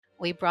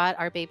we brought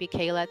our baby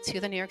Kayla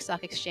to the New York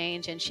Stock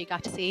Exchange, and she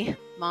got to see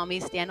mommy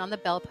stand on the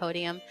bell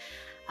podium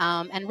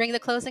and ring the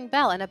closing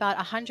bell. And about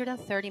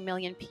 130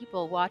 million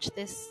people watch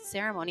this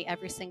ceremony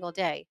every single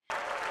day.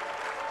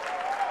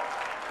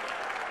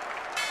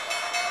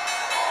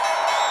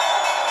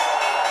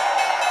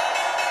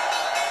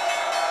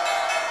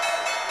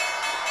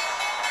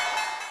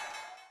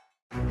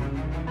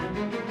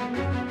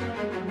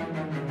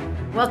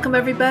 Welcome,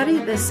 everybody.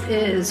 This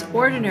is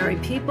Ordinary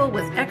People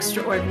with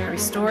Extraordinary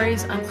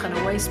Stories. I'm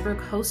Chana Weisberg,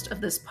 host of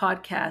this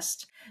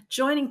podcast.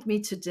 Joining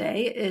me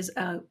today is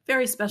a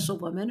very special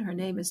woman. Her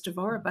name is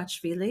Devorah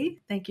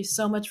Bachvili. Thank you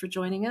so much for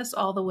joining us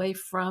all the way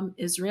from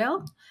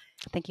Israel.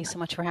 Thank you so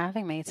much for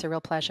having me. It's a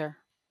real pleasure.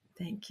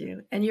 Thank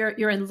you. And you're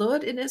in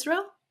Lud in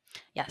Israel?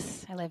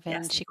 Yes, I live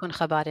in Shikun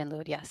Chabad in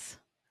Lud, yes.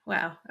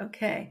 Wow.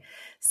 Okay.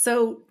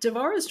 So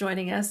Devorah is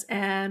joining us.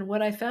 And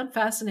what I found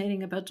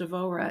fascinating about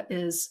Devorah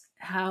is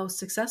how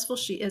successful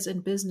she is in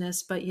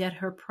business, but yet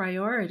her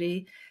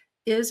priority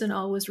is and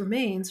always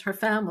remains her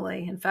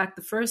family. In fact,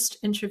 the first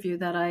interview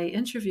that I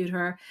interviewed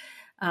her,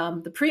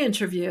 the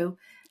pre-interview,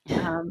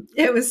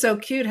 it was so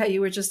cute how you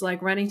were just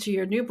like running to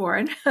your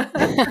newborn.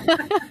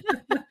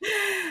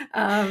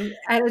 And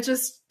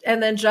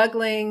then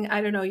juggling,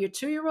 I don't know, your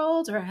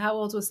 2-year-old, or how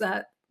old was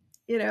that?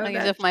 I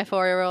was with my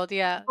 4-year-old,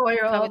 yeah.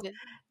 4-year-old,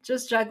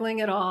 just juggling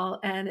it all.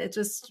 And it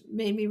just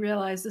made me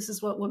realize this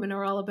is what women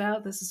are all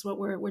about. This is what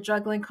we're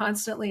juggling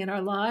constantly in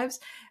our lives.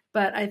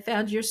 But I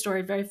found your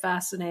story very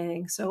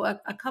fascinating. So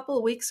a couple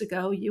of weeks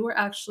ago, you were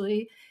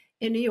actually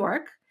in New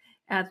York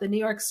at the New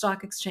York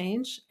Stock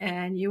Exchange,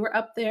 and you were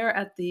up there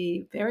at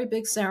the very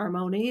big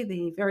ceremony,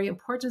 the very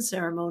important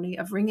ceremony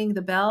of ringing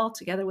the bell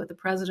together with the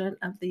president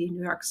of the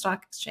New York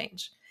Stock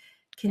Exchange.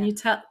 Can you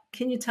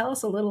tell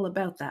us a little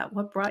about that?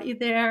 What brought you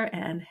there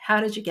and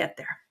how did you get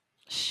there?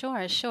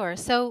 Sure.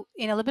 So,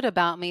 a little bit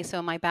about me.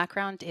 So my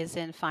background is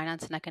in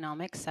finance and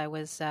economics. I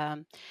was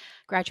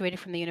graduated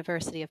from the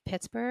University of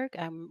Pittsburgh.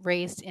 I'm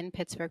raised in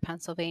Pittsburgh,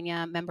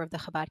 Pennsylvania, member of the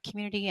Chabad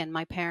community, and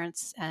my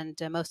parents and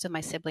most of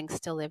my siblings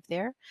still live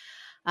there.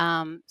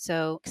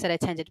 So I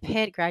attended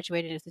Pitt,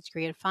 graduated with a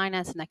degree in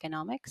finance and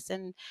economics.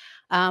 And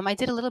I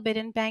did a little bit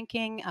in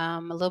banking, a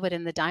little bit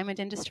in the diamond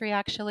industry,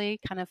 actually,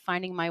 kind of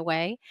finding my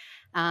way.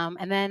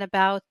 And then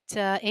about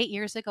 8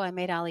 years ago, I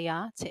made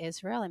Aliyah to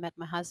Israel. I met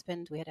my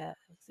husband. We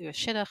were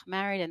shidduch,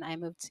 married, and I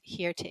moved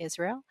here to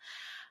Israel.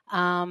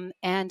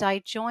 And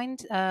I joined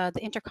the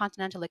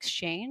Intercontinental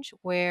Exchange,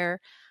 where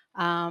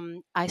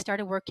I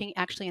started working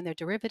actually in their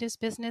derivatives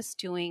business,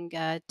 doing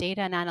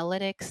data and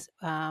analytics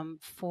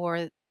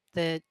for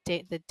the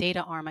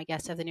data arm, I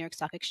guess, of the New York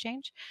Stock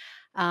Exchange.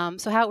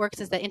 So how it works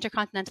is that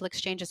Intercontinental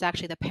Exchange is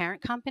actually the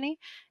parent company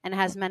and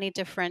has many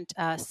different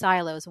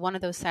silos. One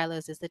of those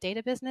silos is the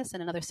data business,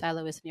 and another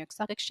silo is the New York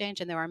Stock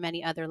Exchange, and there are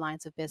many other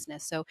lines of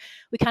business. So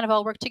we kind of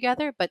all work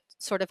together, but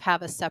sort of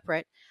have a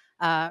separate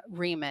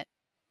remit.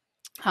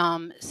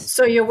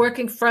 So you're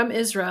working from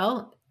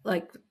Israel,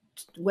 like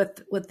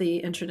with the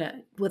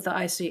internet, with the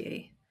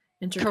ICE.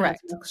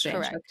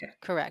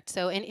 Correct.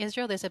 So in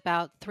Israel, there's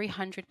about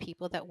 300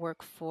 people that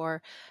work for,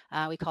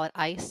 we call it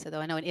ICE. Although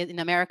I know in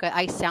America,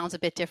 ICE sounds a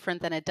bit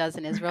different than it does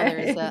in Israel. There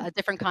is a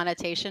different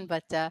connotation,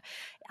 but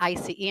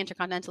ICE,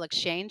 Intercontinental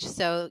Exchange.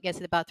 So yes,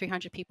 it's about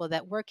 300 people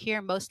that work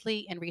here,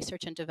 mostly in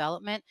research and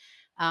development,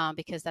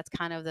 because that's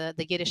kind of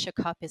the Yiddish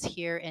cup is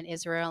here in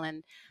Israel,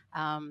 and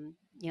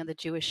the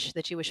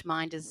Jewish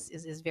mind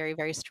is very,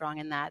 very strong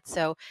in that.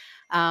 So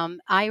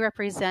I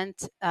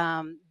represent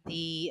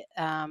the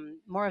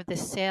more of the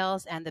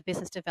sales and the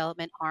business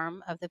development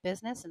arm of the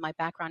business, and my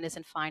background is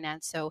in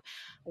finance. So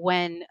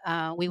when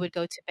we would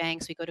go to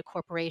banks, we go to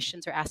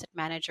corporations or asset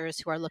managers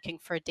who are looking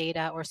for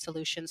data or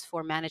solutions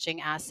for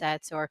managing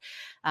assets, or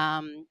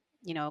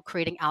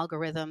creating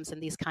algorithms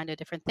and these kind of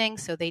different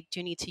things. So they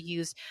do need to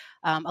use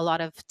a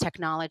lot of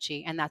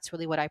technology, and that's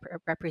really what I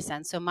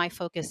represent. So my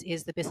focus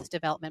is the business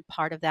development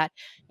part of that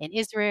in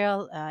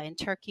Israel, in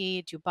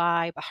Turkey,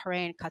 Dubai,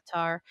 Bahrain,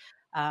 Qatar,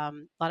 a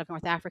lot of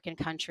North African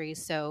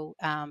countries. So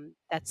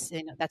that's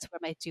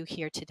what I do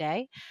here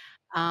today.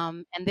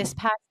 And this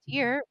past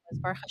year was,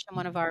 Baruch Hashem,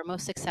 one of our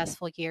most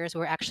successful years. We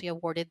were actually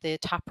awarded the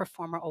Top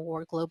Performer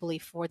Award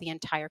globally for the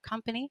entire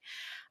company.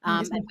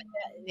 And with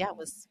that, it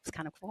was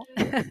kind of cool.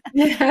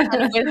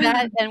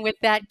 and with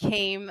that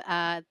came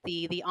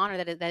the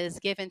honor that is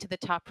given to the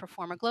top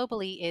performer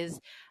globally is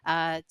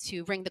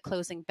to ring the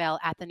closing bell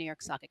at the New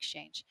York Stock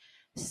Exchange.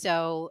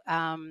 So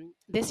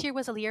this year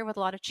was a year with a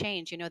lot of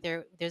change.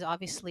 There's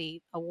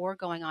obviously a war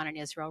going on in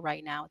Israel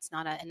right now. It's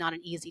not an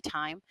easy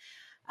time.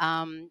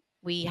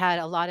 We had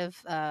a lot of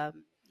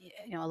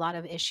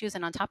issues,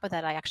 and on top of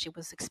that, I actually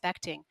was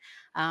expecting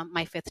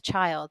my 5th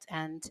child,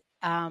 and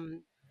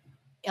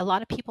a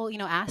lot of people,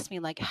 ask me,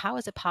 like, how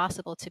is it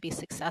possible to be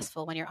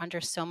successful when you're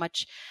under so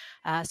much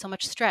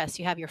stress?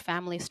 You have your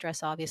family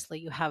stress, obviously.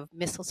 You have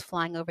missiles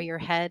flying over your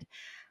head.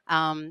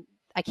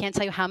 I can't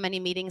tell you how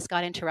many meetings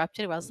got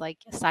interrupted where I was like,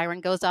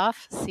 siren goes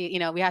off. See,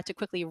 we have to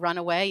quickly run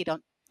away. You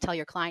don't tell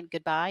your client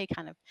goodbye. You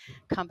kind of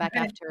come back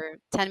Right. after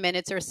 10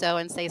 minutes or so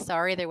and say,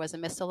 sorry, there was a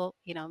missile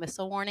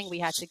warning. We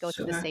had to go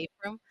to the Sure. safe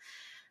room.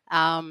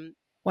 Um,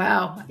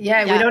 Wow.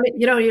 Yeah, we yeah, don't,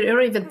 you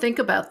don't even think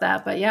about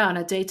that, but yeah, on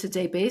a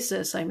day-to-day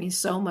basis, I mean,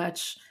 so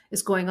much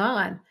is going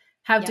on.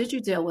 How yeah. did you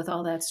deal with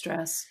all that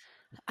stress?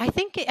 I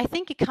think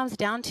it comes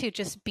down to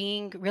just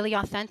being really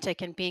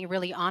authentic and being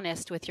really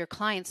honest with your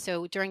clients.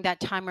 So during that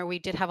time where we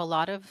did have a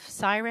lot of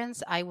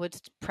sirens, I would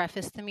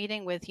preface the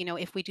meeting with,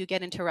 if we do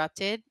get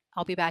interrupted,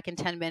 I'll be back in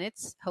 10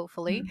 minutes,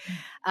 hopefully.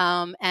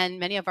 Mhm. And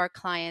many of our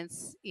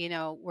clients,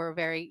 were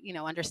very,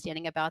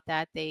 understanding about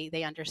that.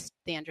 They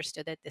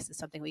understood that this is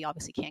something we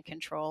obviously can't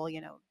control.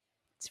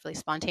 It's really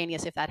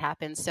spontaneous if that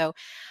happens. So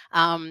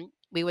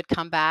we would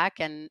come back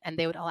and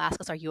they would all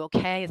ask us, "Are you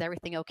okay? Is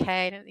everything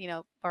okay?"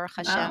 And, Baruch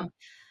Hashem. Wow.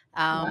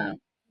 Wow.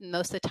 Um,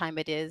 Most of the time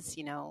it is,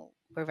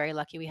 we're very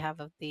lucky we have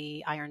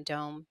the Iron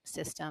Dome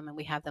system and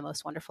we have the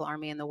most wonderful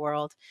army in the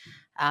world.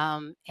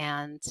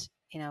 And,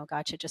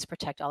 God should just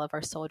protect all of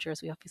our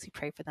soldiers. We obviously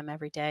pray for them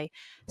every day.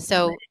 Amen.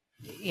 So,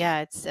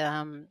 yeah,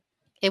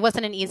 it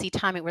wasn't an easy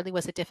time. It really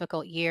was a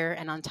difficult year.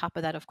 And on top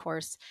of that, of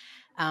course,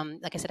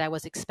 like I said, I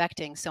was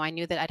expecting. So I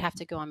knew that I'd have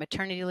to go on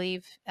maternity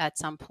leave at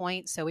some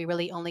point. So we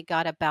really only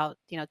got about,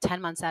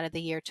 10 months out of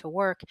the year to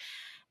work.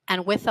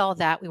 And with all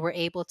that, we were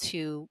able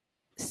to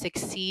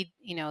succeed,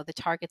 the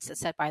targets that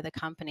set by the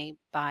company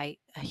by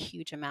a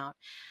huge amount.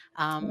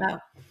 Um, Wow.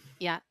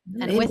 yeah.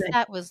 And with Amazing.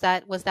 that was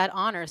that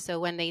honor. So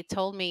when they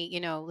told me,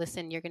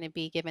 listen, you're going to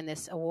be given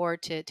this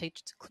award to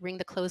ring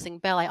the closing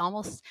bell, I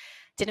almost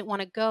didn't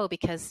want to go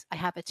because I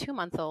have a 2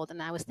 month old,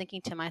 and I was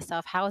thinking to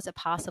myself, how is it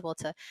possible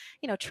to,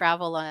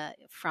 travel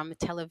from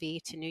Tel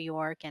Aviv to New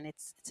York, and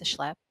it's a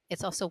schlep.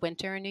 It's also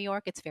winter in New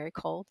York. It's very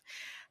cold.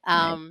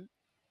 Right. Um,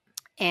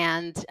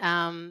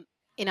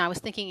 and I was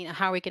thinking,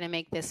 how are we going to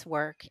make this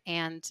work?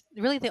 And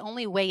really, the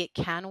only way it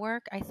can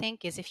work, I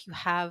think, is if you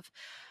have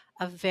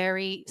a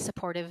very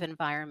supportive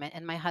environment.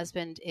 And my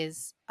husband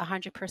is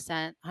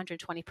 100%,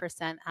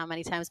 120%, how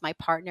many times my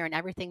partner and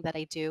everything that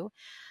I do.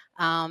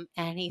 And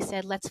he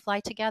said, let's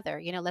fly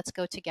together. Let's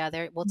go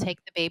together. We'll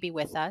take the baby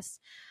with us.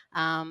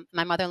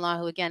 My mother in law,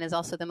 who again is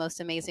also the most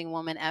amazing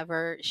woman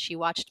ever, she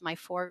watched my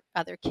 4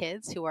 other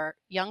kids who are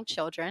young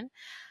children.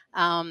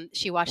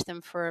 She watched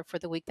them for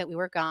the week that we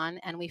were gone,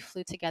 and we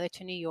flew together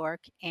to New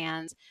York.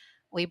 And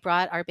we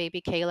brought our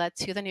baby Kayla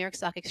to the New York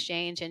Stock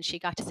Exchange, and she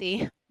got to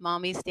see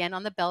mommy stand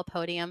on the bell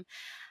podium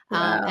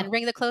and Wow.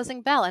 ring the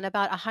closing bell. And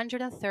about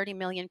 130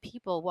 million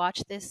people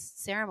watch this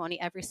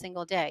ceremony every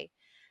single day.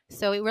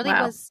 So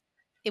Wow.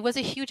 it was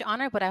a huge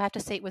honor, but I have to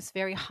say it was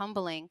very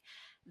humbling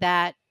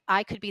that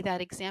I could be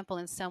that example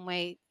in some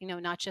way,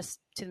 not just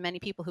to many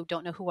people who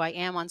don't know who I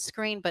am on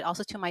screen, but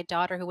also to my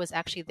daughter who was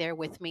actually there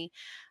with me,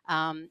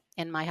 and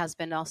my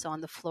husband also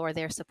on the floor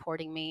there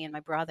supporting me, and my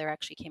brother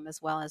actually came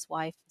as well, his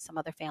wife, some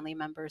other family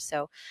members.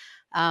 So,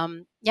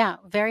 yeah,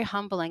 very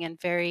humbling and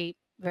very,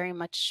 very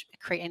much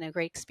creating a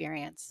great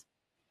experience.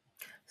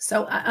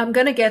 So I'm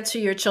going to get to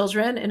your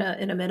children in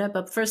a minute,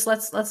 but first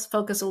let's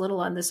focus a little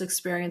on this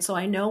experience. So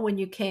I know when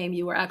you came,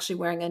 you were actually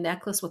wearing a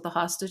necklace with the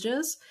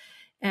hostages,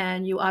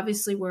 and you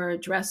obviously were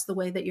dressed the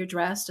way that you're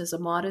dressed as a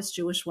modest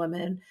Jewish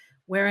woman,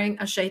 wearing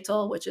a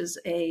sheitel, which is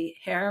a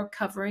hair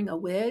covering, a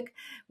wig,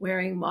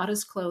 wearing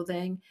modest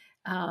clothing.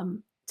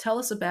 Tell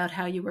us about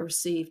how you were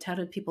received. How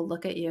did people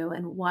look at you,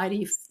 and why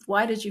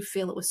did you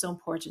feel it was so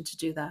important to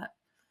do that?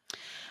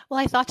 Well,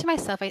 I thought to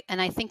myself,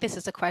 and I think this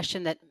is a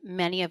question that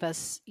many of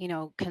us,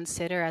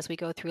 consider as we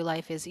go through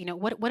life is,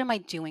 what am I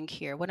doing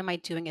here? What am I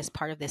doing as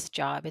part of this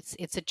job?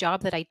 It's a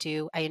job that I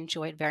do. I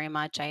enjoy it very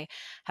much. I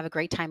have a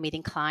great time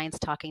meeting clients,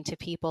 talking to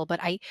people, but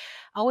I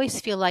always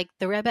feel like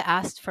the Rebbe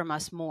asked from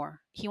us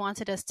more. He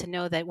wanted us to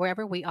know that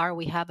wherever we are,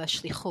 we have a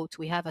shlichut,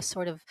 we have a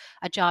sort of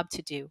a job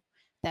to do.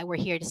 That we're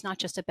here. It's not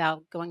just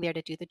about going there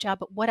to do the job,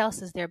 but what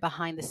else is there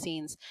behind the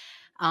scenes?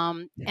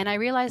 And I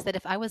realized that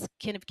if I was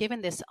kind of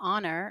given this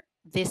honor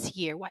this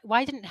year,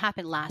 why didn't it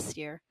happen last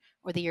year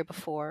or the year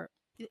before?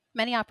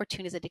 Many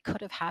opportunities that it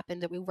could have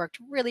happened, that we worked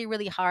really,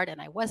 really hard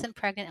and I wasn't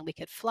pregnant and we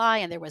could fly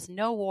and there was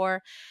no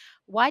war.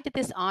 Why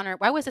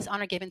was this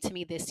honor given to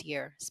me this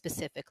year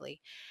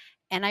specifically?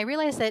 And I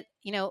realized that,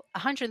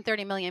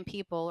 130 million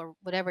people or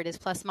whatever it is,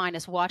 plus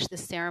minus, watch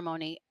this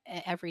ceremony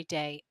every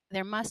day.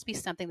 There must be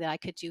something that I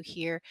could do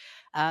here.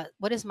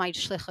 What is my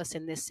shlichus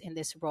in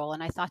this role?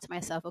 And I thought to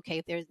myself,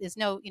 okay, there's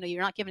no,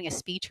 you're not giving a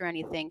speech or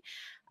anything.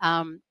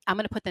 I'm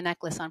going to put the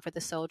necklace on for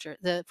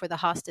the for the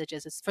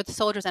hostages. It's for the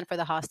soldiers and for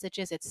the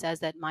hostages. It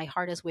says that my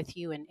heart is with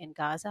you in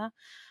Gaza.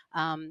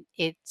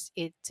 It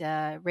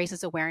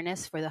raises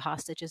awareness for the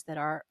hostages that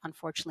are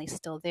unfortunately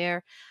still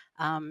there.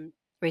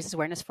 Raises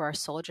awareness for our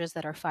soldiers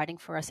that are fighting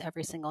for us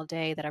every single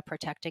day, that are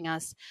protecting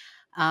us.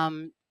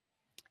 Um,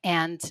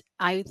 and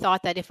I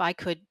thought that if I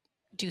could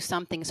do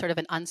something, sort of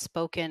an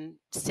unspoken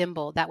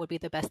symbol, that would be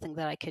the best thing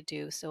that I could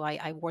do. So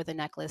I wore the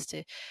necklace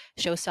to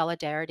show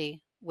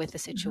solidarity with the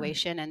Mhm.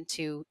 situation and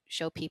to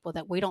show people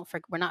that we're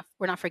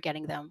not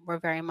forgetting them. We're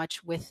very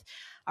much with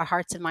our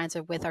hearts and minds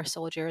are with our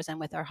soldiers and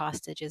with our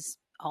hostages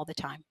all the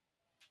time.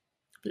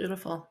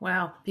 Beautiful.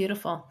 Wow.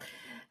 Beautiful.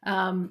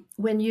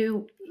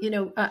 When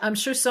I'm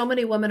sure so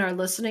many women are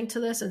listening to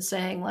this and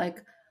saying,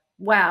 like,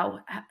 wow,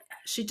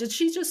 did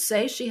she just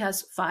say she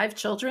has 5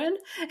 children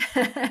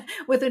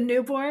with a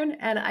newborn?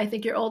 And I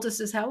think your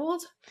oldest is how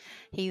old?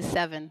 He's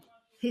 7.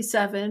 He's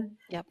 7,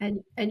 Yep.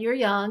 and you're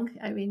young.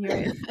 I mean, you're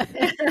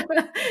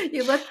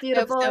you look I hope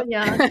beautiful so. and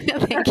young.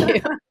 Thank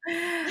you.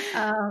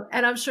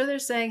 And I'm sure they're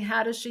saying,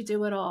 how does she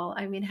do it all?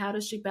 I mean, how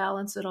does she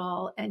balance it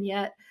all? And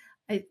yet,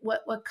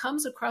 what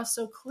comes across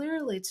so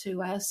clearly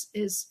to us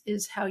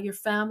is how your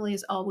family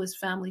is always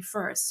family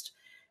first.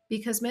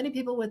 Because many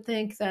people would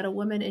think that a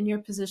woman in your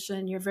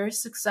position, you're very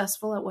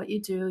successful at what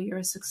you do, you're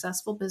a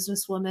successful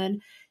businesswoman,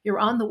 you're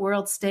on the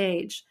world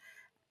stage.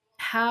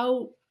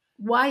 How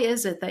Why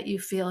is it that you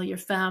feel your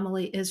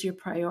family is your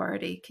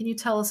priority? Can you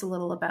tell us a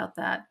little about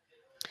that?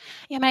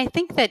 Yeah, I mean, I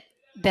think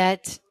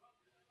that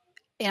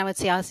I would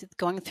say I was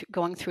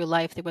going through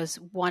life. There was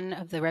one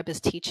of the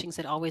Rebbe's teachings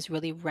that always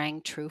really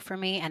rang true for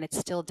me, and it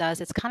still does.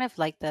 It's kind of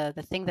like the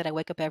thing that I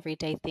wake up every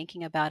day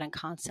thinking about and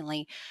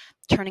constantly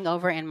turning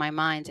over in my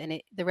mind.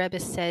 And the Rebbe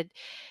said,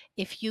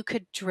 if you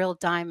could drill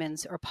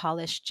diamonds or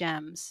polish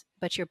gems,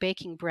 but you're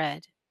baking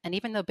bread, and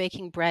even though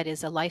baking bread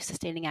is a life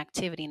sustaining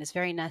activity and is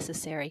very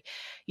necessary,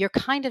 you're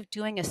kind of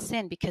doing a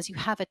sin because you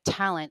have a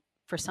talent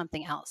for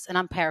something else. And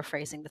I'm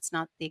paraphrasing, that's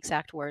not the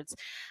exact words.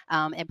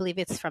 I believe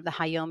it's from the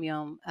Hayom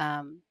Yom,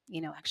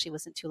 actually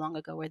wasn't too long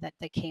ago where that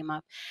came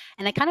up.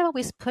 And it kind of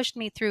always pushed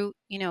me through,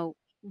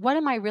 what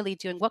am I really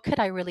doing? What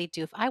could I really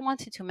do if I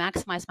wanted to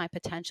maximize my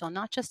potential,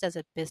 not just as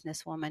a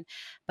businesswoman,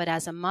 but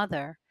as a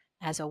mother,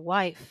 as a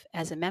wife,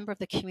 as a member of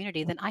the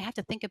community? Then I have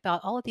to think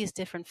about all of these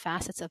different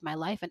facets of my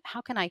life and how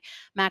can I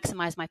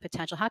maximize my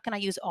potential? How can I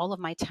use all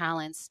of my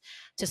talents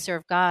to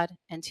serve God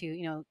and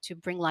to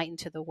bring light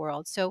into the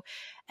world? So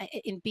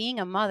in being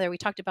a mother, we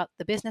talked about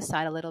the business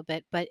side a little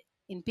bit, but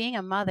in being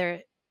a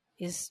mother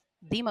is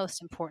the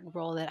most important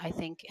role that I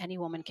think any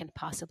woman can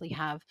possibly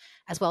have,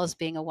 as well as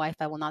being a wife.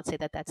 I will not say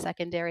that that's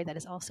secondary. That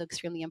is also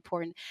extremely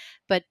important.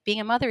 But being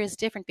a mother is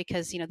different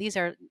because, these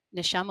are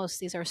neshamos,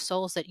 these are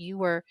souls that you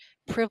were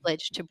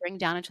privileged to bring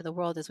down into the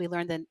world. As we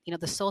learned that,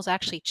 the souls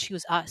actually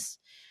choose us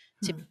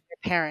to be Hmm.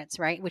 their parents,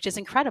 right? Which is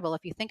incredible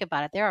if you think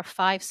about it. There are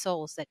 5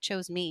 souls that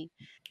chose me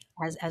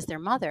as their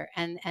mother,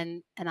 and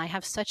I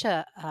have such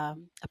a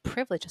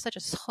privilege, such a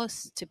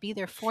zchus to be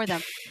there for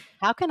them.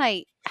 How can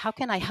I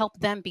help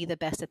them be the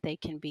best that they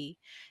can be?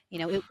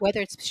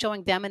 Whether it's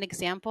showing them an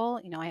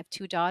example. I have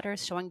 2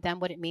 daughters, showing them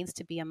what it means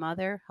to be a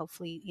mother,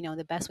 hopefully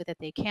the best way that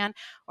they can,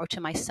 or to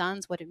my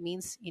sons what it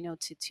means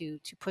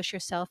to push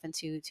yourself and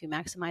to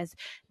maximize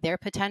their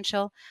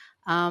potential.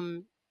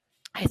 um,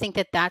 I think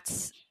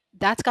that's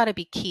got to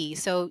be key.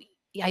 So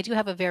yeah, I do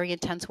have a very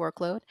intense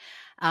workload,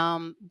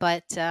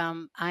 but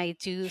I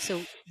do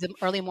so the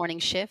early morning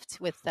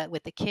shift with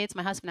the kids.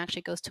 My husband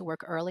actually goes to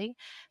work early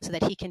so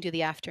that he can do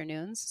the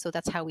afternoons. So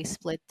that's how we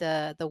split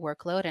the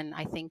workload. And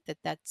I think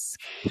that's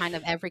kind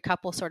of every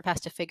couple sort of has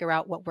to figure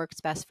out what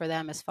works best for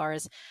them as far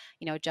as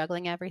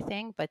juggling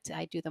everything. But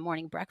I do the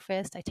morning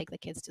breakfast. I take the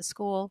kids to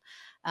school,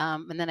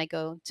 and then I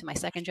go to my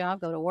second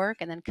job, go to work,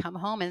 and then come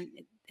home and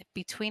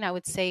between I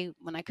would say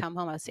when I come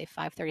home, I would say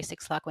 5:30,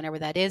 6 o'clock, whenever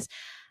that is,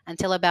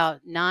 until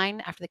about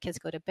 9 after the kids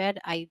go to bed.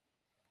 I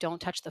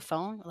don't touch the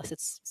phone unless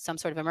it's some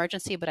sort of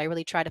emergency, but I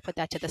really try to put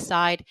that to the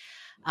side.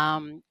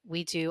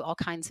 We do all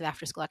kinds of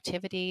after school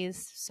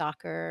activities,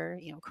 soccer,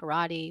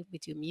 karate. We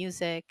do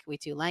music. We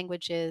do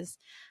languages.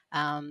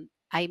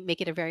 I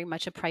make it a very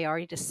much a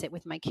priority to sit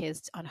with my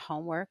kids on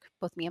homework.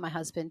 Both me and my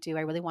husband do.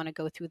 I really want to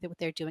go through what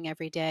they're doing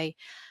every day,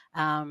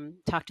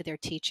 talk to their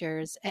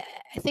teachers.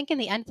 I think in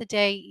the end of the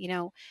day,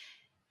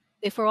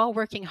 if we're all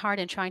working hard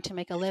and trying to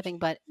make a living,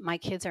 but my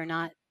kids are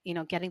not,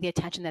 getting the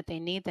attention that they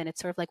need, then it's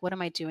sort of like, what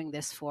am I doing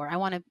this for? I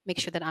want to make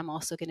sure that I'm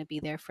also going to be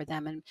there for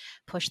them and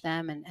push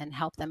them and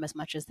help them as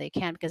much as they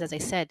can. Because as I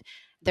said,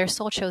 their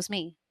soul chose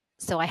me.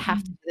 So I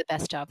have to do the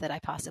best job that I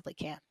possibly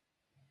can.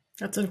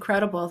 That's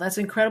incredible. That's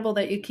incredible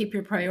that you keep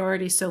your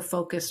priorities so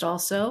focused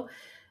also.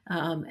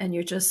 And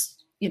you're just,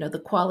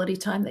 the quality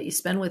time that you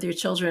spend with your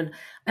children.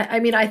 I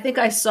mean, I think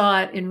I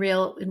saw it in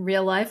real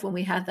life when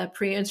we had that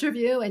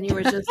pre-interview and you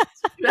were just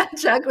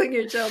juggling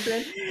your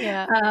children.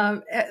 Yeah.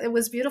 It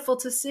was beautiful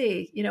to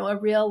see, a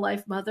real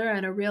life mother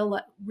and a real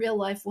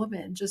life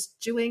woman just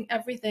doing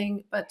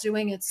everything, but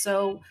doing it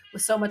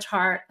with so much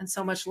heart and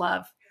so much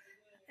love.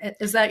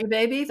 Is that your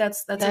baby?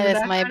 That's in That the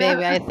is my background.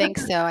 baby. I think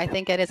so. I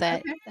think it is.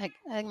 Okay. I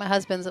think my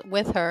husband's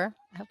with her.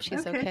 I hope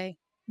she's Okay. okay.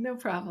 No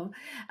problem.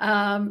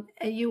 And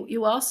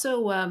you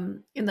also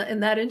in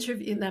that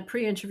interview, in that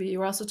pre-interview, you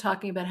were also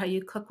talking about how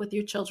you cook with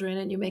your children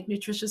and you make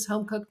nutritious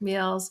home cooked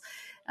meals.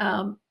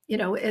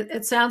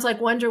 It sounds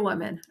like Wonder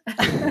Woman. I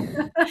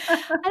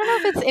don't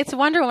know if it's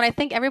Wonder Woman. I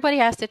think everybody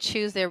has to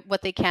choose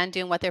what they can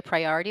do and what their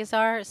priorities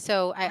are.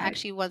 So I Right.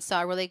 actually once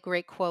saw a really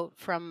great quote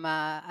from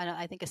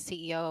I think a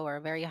CEO or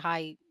a very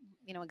high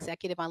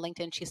executive on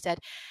LinkedIn. She said,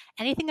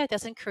 "Anything that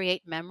doesn't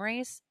create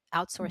memories,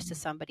 outsource to Mhm.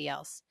 somebody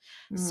else."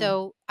 Mhm.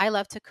 So I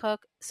love to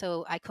cook.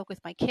 So I cook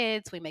with my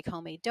kids. We make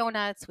homemade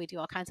donuts. We do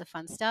all kinds of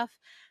fun stuff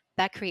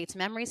that creates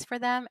memories for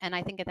them, and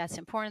I think that that's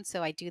important.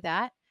 So I do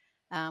that.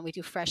 We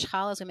do fresh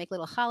challahs. We make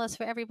little challahs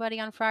for everybody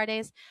on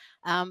Fridays.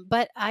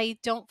 But I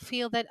don't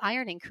feel that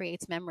ironing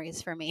creates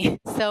memories for me.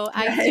 So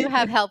I do Right.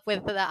 have help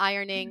with the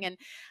ironing and,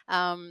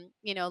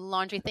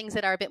 laundry, things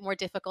that are a bit more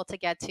difficult to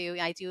get to.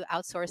 I do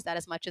outsource that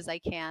as much as I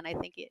can. I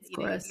think, Of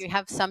course. you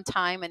have some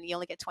time and you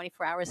only get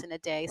 24 hours in a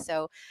day.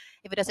 So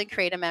if it doesn't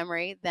create a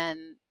memory,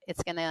 then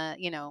it's gonna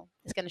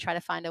try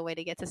to find a way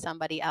to get to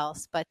somebody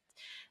else. But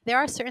there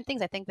are certain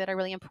things I think that are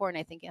really important.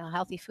 I think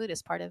healthy food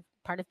is part of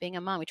being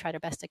a mom. We try our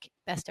best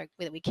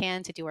that we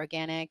can to do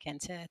organic and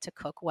to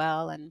cook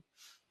well and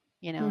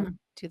Hmm.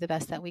 do the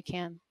best that we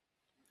can.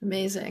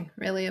 Amazing.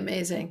 Really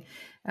amazing.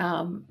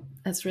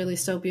 That's really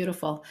so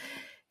beautiful.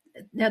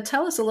 Now,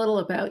 tell us a little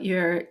about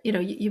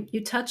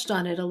you touched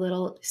on it a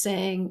little,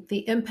 saying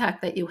the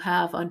impact that you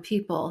have on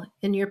people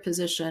in your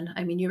position.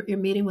 I mean, you're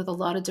meeting with a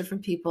lot of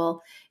different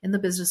people in the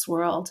business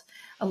world,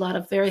 a lot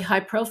of very high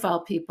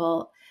profile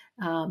people,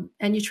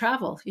 and you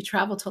travel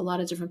to a lot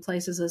of different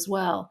places as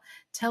well.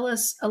 Tell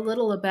us a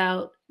little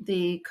about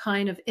the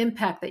kind of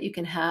impact that you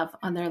can have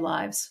on their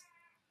lives.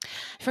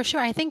 For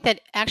sure. I think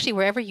that actually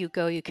wherever you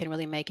go, you can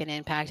really make an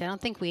impact. I don't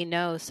think we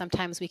know.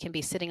 Sometimes we can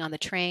be sitting on the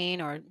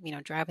train or,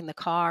 driving the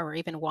car or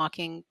even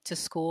walking to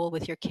school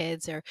with your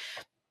kids, or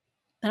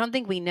I don't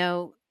think we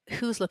know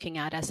who's looking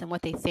at us and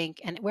what they think.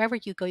 And wherever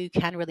you go, you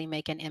can really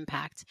make an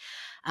impact.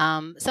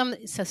 Some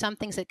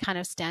things that kind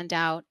of stand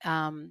out.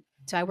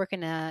 So I work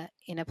in a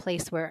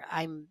place where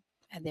I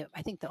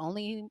think the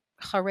only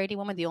Haredi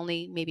woman, the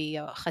only maybe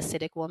a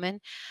Hasidic woman.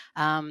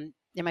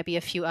 There might be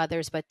a few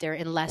others, but they're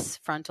in less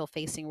frontal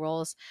facing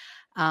roles.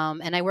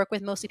 And I work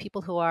with mostly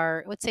people who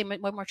are, I would say,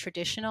 more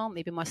traditional,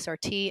 maybe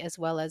Masarti, as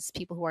well as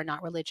people who are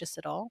not religious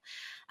at all.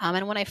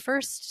 And when I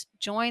first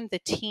joined the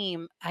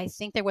team, I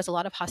think there was a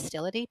lot of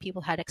hostility.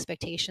 People had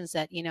expectations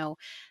that,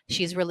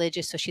 she's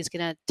religious, so she's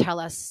going to tell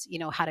us,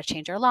 how to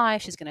change our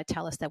life. She's going to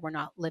tell us that we're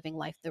not living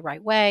life the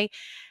right way.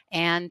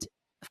 And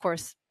of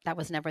course, that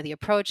was never the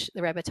approach.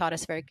 The Rebbe taught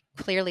us very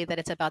clearly that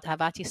it's about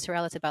Havat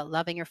Yisrael, it's about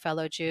loving your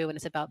fellow Jew, and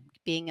it's about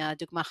being a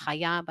dugma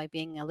chaya, by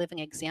being a living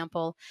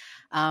example.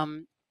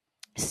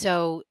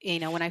 So,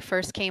 when I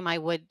first came, I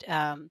would,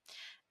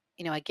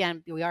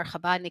 again, we are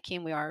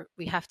Chabadnikim.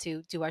 We have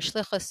to do our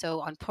shlichus. So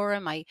on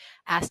Purim, I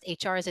asked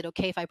HR, is it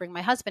okay if I bring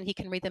my husband? He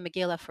can read the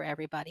Megillah for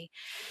everybody.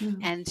 Mm.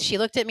 And she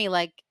looked at me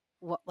like,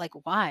 what, like,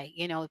 why?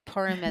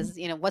 Purim as,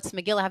 what's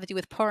Megillah have to do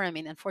with Purim? I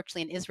mean,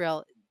 unfortunately in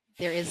Israel,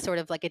 there is sort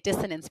of like a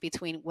dissonance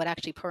between what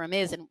actually Purim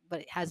is and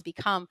what it has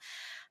become.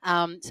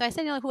 So I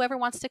said, whoever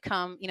wants to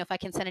come, if I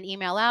can send an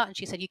email out. And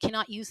she said, you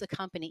cannot use the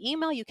company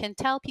email. You can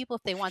tell people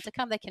if they want to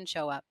come, they can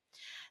show up.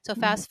 So Mm.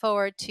 fast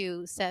forward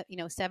to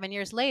 7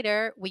 years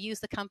later, we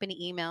use the company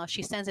email.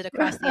 She sends it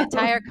across the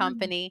entire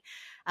company,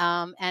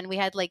 and we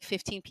had like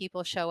 15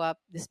 people show up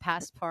this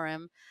past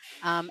Purim.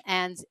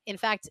 And in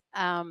fact,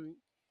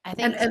 I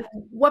think And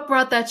what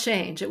brought that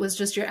change? It was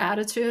just your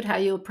attitude, how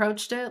you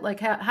approached it. Like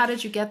how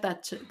did you get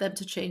them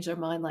to change their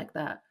mind like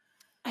that?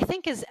 I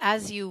think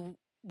as you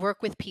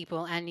work with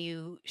people and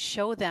you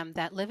show them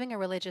that living a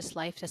religious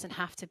life doesn't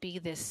have to be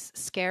this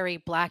scary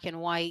black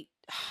and white,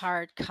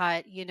 hard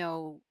cut,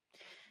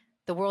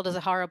 the world is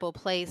a horrible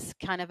place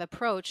kind of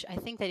approach. I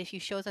think that if you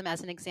show them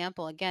as an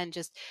example, again,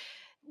 just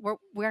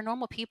we're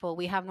normal people.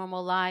 We have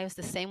normal lives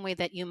the same way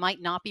that you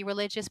might not be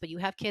religious, but you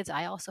have kids.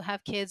 I also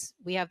have kids.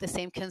 We have the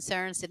same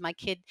concerns. Did my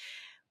kid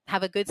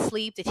have a good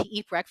sleep? Did he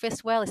eat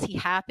breakfast well? Is he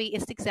happy?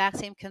 It's the exact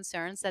same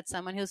concerns that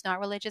someone who's not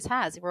religious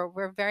has.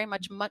 We're very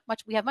much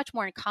we have much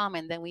more in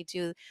common than we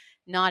do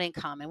not in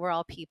common. We're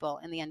all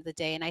people in the end of the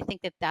day. And I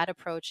think that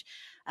approach,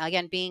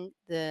 again, being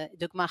the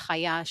dugma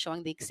chaya,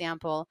 showing the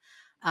example,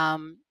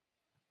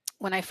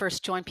 when I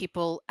first joined,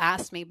 people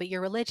asked me, but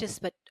you're religious,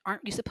 but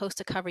aren't you supposed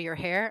to cover your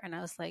hair? And I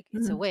was like,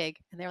 it's a Mhm. wig.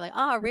 And they're like,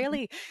 oh,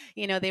 really?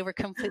 They were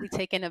completely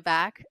taken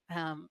aback.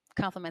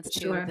 Compliments to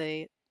Sure.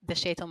 the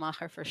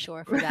Shetelmacher for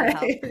sure for that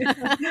help.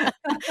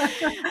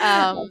 Right.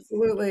 um,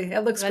 Absolutely.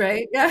 It looks but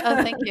great. oh,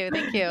 Yeah. thank you,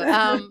 thank you.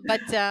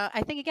 But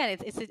I think again,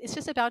 it's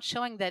just about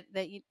showing that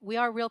we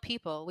are real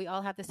people. We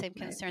all have the same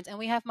Right. concerns, and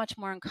we have much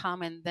more in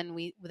common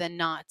than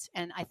not.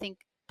 And I think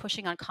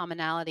pushing on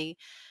commonality.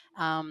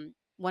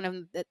 One of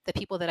the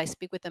people that I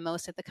speak with the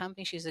most at the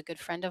company, she's a good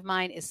friend of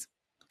mine, is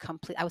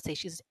complete. I would say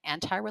she's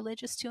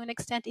anti-religious to an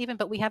extent, even,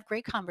 but we have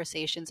great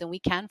conversations and we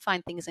can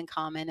find things in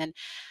common. And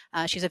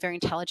she's a very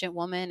intelligent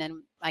woman,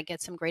 and I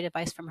get some great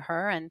advice from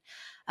her. And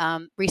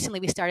recently,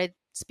 we started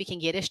speaking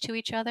Yiddish to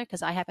each other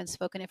because I haven't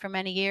spoken it for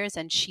many years,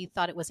 and she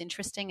thought it was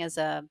interesting as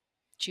a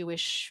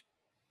Jewish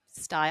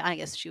style, I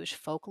guess Jewish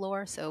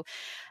folklore. So,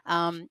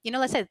 like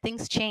I said,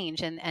 things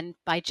change, and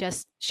by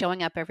just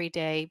showing up every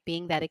day,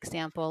 being that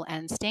example,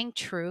 and staying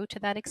true to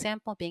that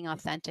example, being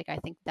authentic, I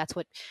think that's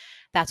what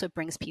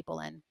brings people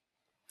in.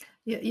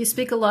 You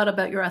speak a lot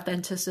about your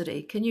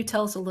authenticity. Can you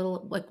tell us a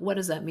little, like, what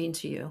does that mean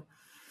to you?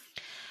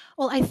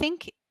 Well, I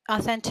think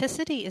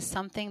authenticity is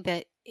something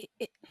that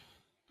I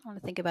want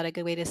to think about a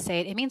good way to say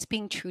it. It means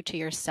being true to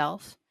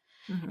yourself.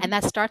 And Hmm.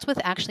 that starts with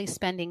actually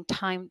spending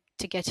time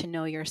to get to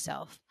know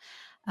yourself.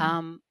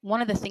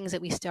 One of the things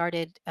that we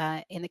started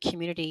in the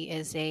community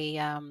is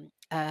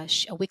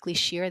a weekly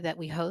shir that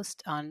we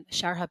host on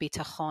Shar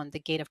HaBitachon, the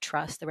Gate of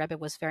Trust. The Rebbe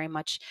was very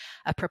much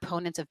a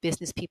proponent of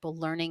business people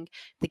learning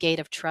the Gate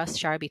of Trust,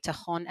 Shar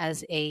HaBitachon,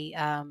 as a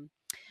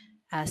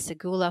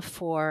segula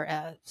for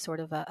sort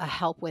of a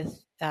help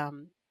with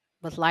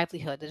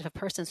livelihood. If a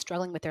person's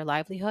struggling with their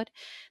livelihood,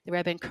 the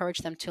Rebbe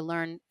encouraged them to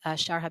learn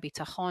Shar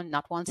HaBitachon,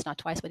 not once, not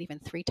twice, but even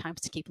 3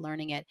 times, to keep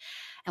learning it.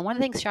 And one of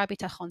the things Shar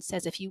HaBitachon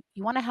says, if you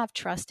want to have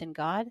trust in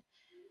God,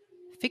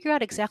 figure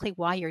out exactly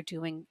why you're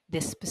doing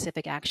this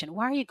specific action.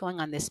 Why are you going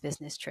on this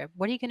business trip?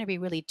 What are you going to be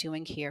really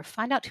doing here?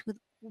 Find out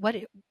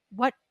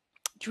what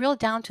drill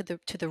down to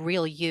the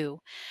real you.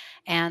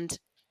 And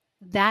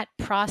that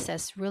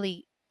process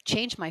really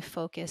changed my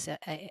focus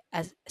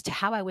as to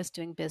how I was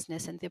doing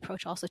business and the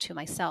approach also to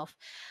myself.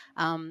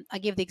 I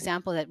give the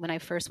example that when I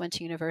first went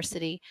to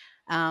university,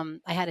 I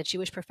had a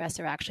Jewish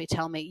professor actually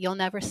tell me, "You'll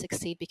never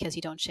succeed because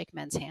you don't shake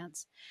men's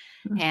hands."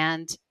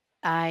 And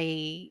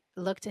I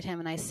looked at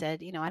him and I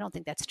said, I don't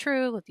think that's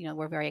true.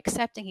 We're very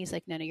accepting. He's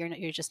like, no, you're not,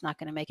 you're just not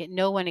going to make it.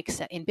 No one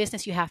accept in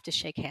business. You have to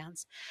shake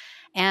hands.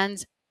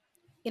 And,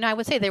 I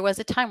would say there was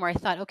a time where I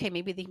thought, okay,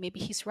 maybe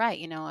he's right.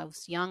 I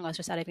was young. I was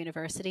just out of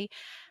university,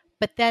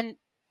 but then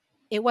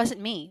it wasn't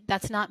me.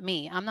 That's not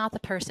me. I'm not the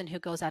person who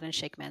goes out and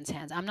shake men's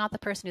hands. I'm not the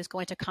person who's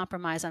going to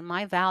compromise on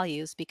my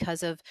values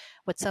because of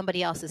what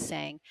somebody else is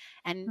saying.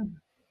 And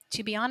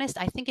to be honest,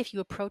 I think if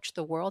you approach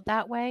the world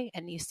that way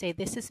and you say,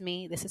 this is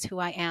me, this is who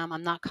I am,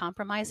 I'm not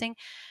compromising,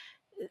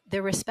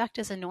 the respect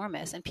is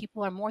enormous. And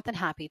people are more than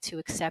happy to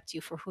accept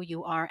you for who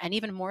you are. And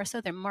even more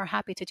so, they're more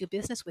happy to do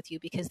business with you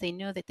because they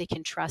know that they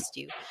can trust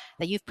you,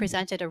 that you've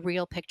presented a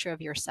real picture of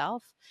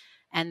yourself.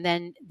 And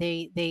then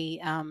they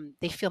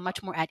feel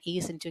much more at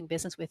ease in doing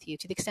business with you.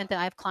 To the extent that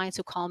I have clients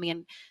who call me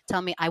and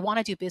tell me, I want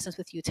to do business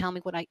with you. Tell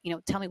me what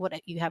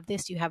you have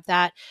this, you have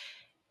that.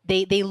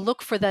 They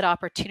look for that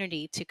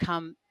opportunity to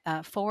come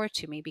forward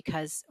to me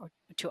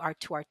or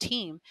to our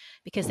team,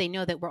 because they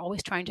know that we're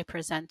always trying to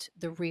present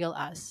the real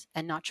us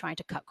and not trying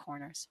to cut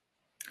corners.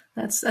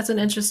 That's an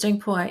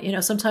interesting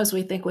point. Sometimes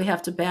we think we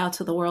have to bow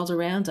to the world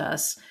around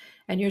us,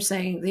 and you're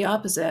saying the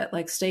opposite,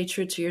 like stay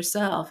true to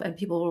yourself, and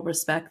people will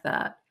respect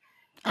that.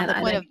 On And the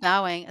I point think, of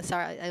bowing,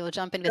 sorry, I will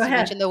jump in go because you ahead,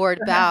 mentioned the word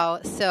go ahead. bow.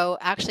 So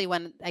actually,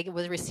 when I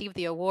was received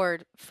the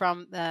award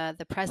from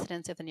the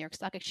president of the New York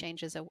Stock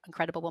Exchange, is an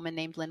incredible woman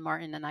named Lynn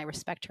Martin, and I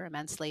respect her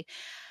immensely.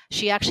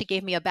 She actually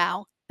gave me a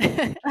bow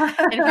in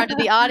front of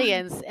the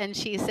audience, and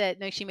she said,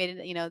 "No, she made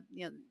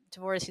it.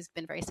 Divorce. She's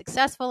been very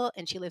successful,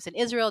 and she lives in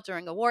Israel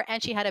during a war,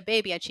 and she had a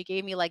baby, and she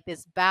gave me like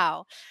this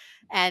bow."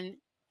 And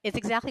it's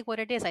exactly what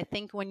it is. I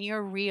think when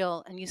you're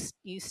real and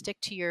you stick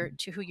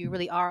to who you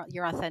really are,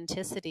 your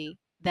authenticity,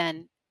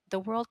 then the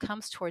world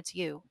comes towards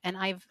you. And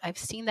I've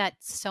seen that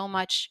so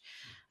much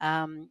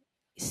um,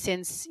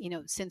 since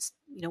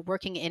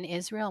working in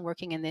Israel and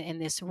working in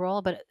this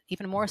role, but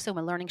even more so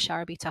when learning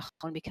Shara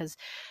Bitachon, because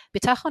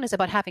Bitachon is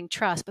about having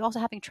trust, but also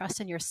having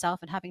trust in yourself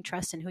and having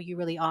trust in who you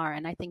really are.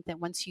 And I think that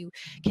once you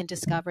can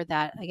discover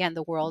that, again,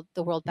 the world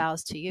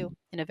bows to you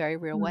in a very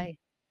real way.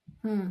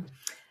 Hmm.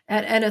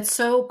 And it's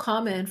so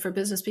common for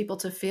business people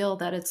to feel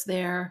that it's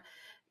their,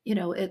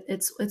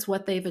 it's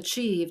what they've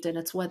achieved, and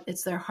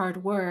it's their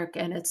hard work,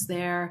 and it's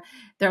their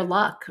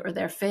luck or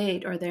their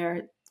fate or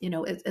their,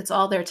 it's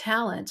all their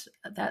talent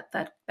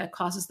that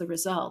causes the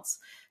results.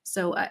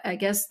 So I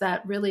guess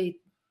that really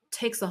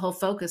takes the whole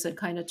focus and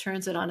kind of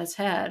turns it on its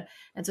head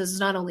and says it's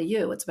not only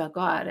you, it's about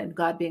God and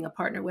God being a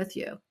partner with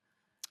you.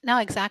 No,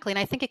 exactly. And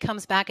I think it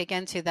comes back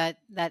again to that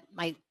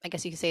I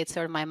guess you could say it's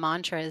sort of my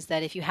mantra, is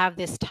that if you have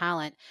this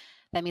talent,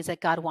 that means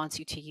that God wants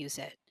you to use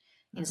it.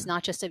 And it's Mhm.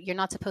 not just that you're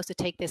not supposed to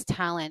take this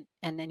talent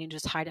and then you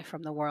just hide it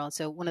from the world.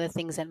 So one of the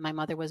things that my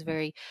mother was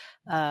very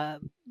uh,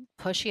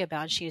 pushy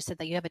about, she said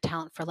that you have a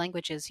talent for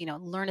languages,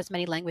 learn as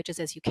many languages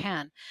as you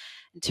can.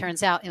 It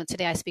turns out,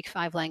 today I speak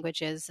 5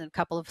 languages and a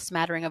couple of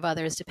smattering of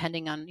others,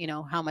 depending on,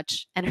 how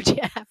much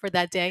energy I have for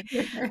that day.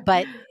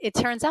 But it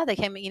turns out they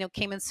came in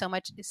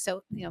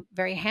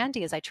very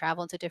handy as I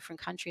travel into different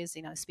countries.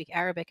 I speak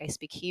Arabic, I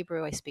speak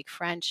Hebrew, I speak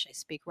French, I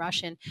speak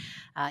Russian,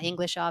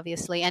 English,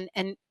 obviously.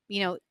 And,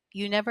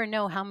 you never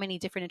know how many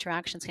different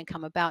interactions can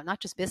come about, not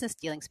just business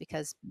dealings,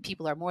 because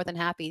people are more than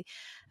happy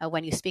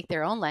when you speak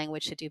their own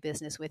language to do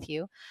business with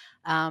you,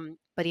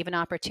 but even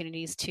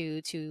opportunities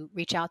to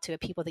reach out to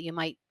people that you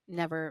might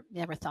never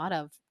thought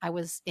of. I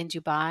was in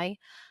Dubai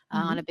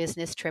on a Mhm.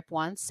 business trip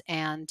once,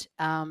 and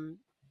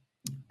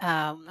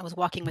I was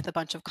walking with a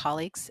bunch of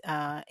colleagues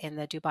in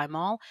the Dubai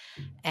Mall,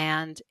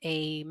 and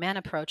a man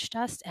approached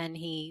us, and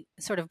he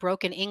sort of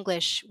broke in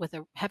English with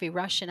a heavy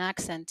Russian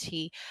accent.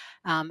 He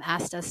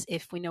asked us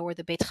if we know where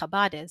the Beit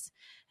Chabad is,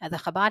 the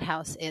Chabad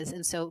house is.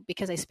 And so,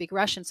 because I speak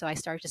Russian, so I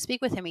started to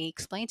speak with him. He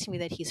explained to me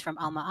that he's from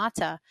Alma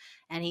Ata,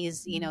 and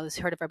he's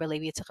heard of Rabbi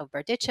Levi Yitzchak of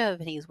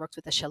Berdichev, and he's worked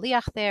with the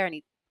Shaliach there, and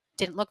he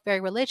didn't look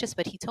very religious,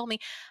 but he told me,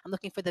 "I'm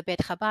looking for the Beit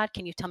Chabad.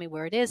 Can you tell me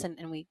where it is?"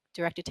 And we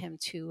directed him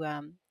to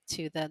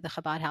the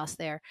Chabad house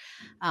there.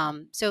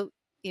 So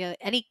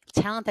any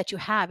talent that you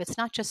have, it's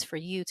not just for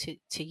you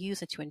to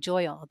use and to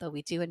enjoy, although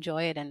we do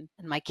enjoy it. And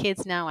my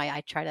kids now,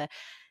 I try to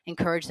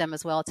encourage them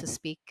as well to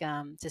speak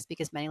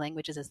as many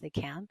languages as they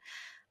can.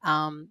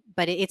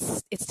 But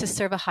it's to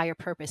serve a higher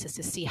purpose. It's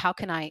to see, how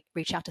can I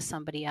reach out to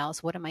somebody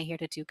else? What am I here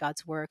to do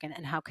God's work,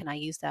 and how can I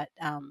use that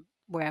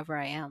wherever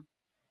I am?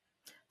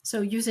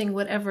 So using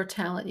whatever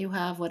talent you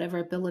have, whatever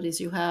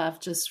abilities you have,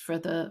 just for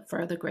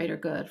the greater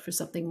good, for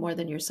something more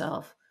than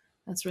yourself.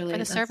 That's For really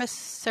the that's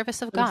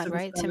service of for the God, service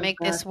right? of God. To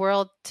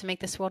make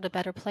this world a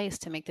better place,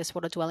 to make this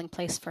world a dwelling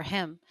place for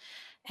Him.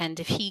 And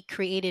if He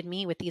created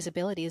me with these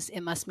abilities,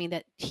 it must mean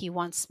that He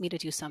wants me to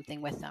do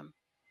something with them.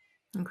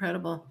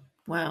 Incredible.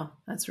 Wow,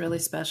 that's really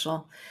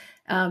special.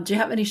 Do you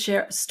have any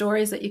share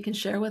stories that you can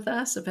share with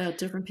us about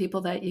different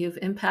people that you've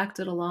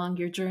impacted along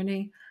your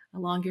journey,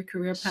 along your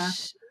career path?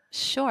 Sh-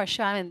 Sure,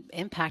 sure. I'm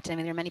impacted. I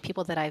mean, there are many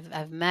people that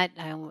I've met.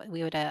 We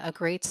had a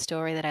great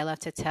story that I love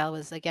to tell.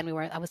 Was again,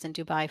 I was in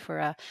Dubai for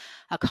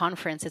a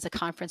conference. It's a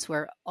conference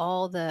where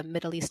all the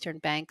Middle Eastern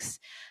banks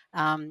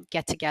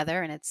get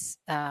together, and it's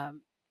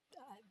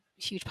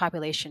huge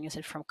population. You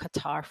said from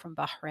Qatar, from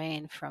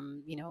Bahrain,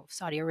 from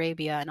Saudi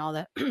Arabia, and all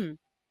the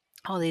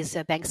all these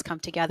banks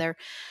come together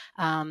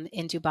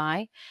in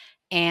Dubai,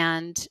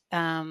 and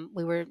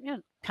we were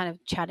kind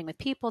of chatting with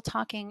people,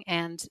 talking,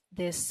 and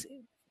this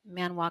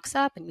man walks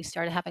up, and we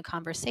started having a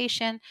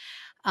conversation.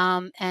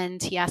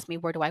 And he asked me,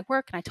 where do I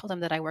work? And I told him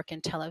that I work in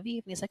Tel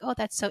Aviv. And he's like, oh,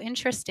 that's so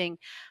interesting.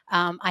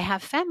 I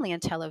have family in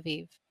Tel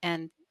Aviv.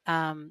 And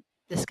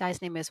this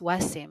guy's name is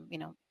Wasim,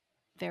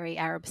 very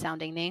Arab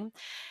sounding name.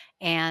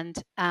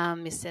 And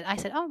I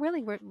said, oh,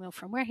 really?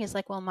 From where? He's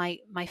like, well,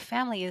 my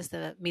family is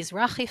the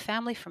Mizrahi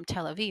family from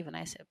Tel Aviv. And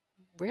I said,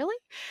 really?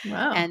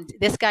 Wow. And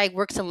this guy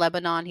works in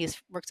Lebanon.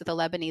 He's works at the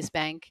Lebanese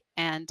bank.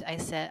 And I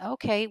said,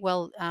 okay,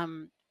 well,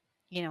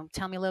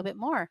 tell me a little bit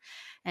more.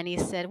 And he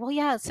said, well,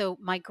 yeah, so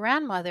my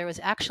grandmother was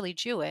actually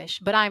Jewish,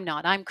 but I'm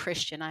not. I'm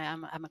Christian.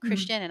 I'm a Mhm.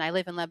 Christian, and I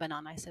live in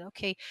Lebanon. I said,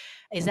 okay,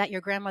 is that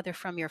your grandmother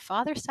from your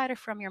father's side or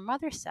from your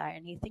mother's side?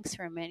 And he thinks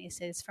for a minute. He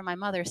says, it's from my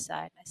mother's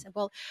side. I said,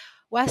 well,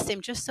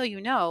 Wasim, just so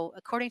you know,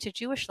 according to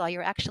Jewish law,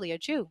 you're actually a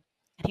Jew.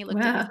 And he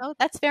looked at me and Wow. said, oh,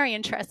 that's very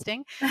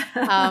interesting.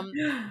 Um,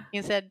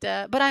 he said,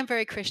 but I'm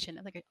very Christian.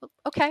 I'm like,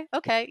 okay,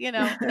 okay,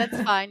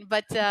 that's fine.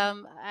 But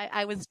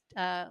I was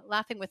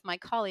laughing with my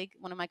colleague.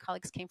 One of my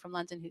colleagues came from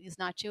London who is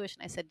not Jewish.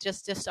 And I said,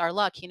 just our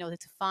luck,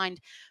 to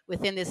find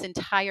within this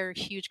entire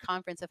huge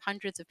conference of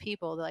hundreds of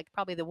people, like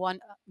probably the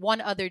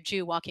one other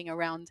Jew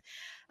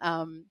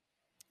um,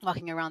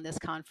 walking around this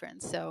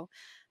conference.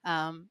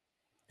 Um,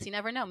 so you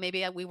never know.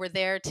 Maybe we were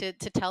there to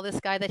tell this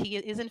guy that he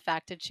is in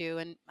fact a Jew,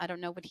 and I don't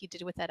know what he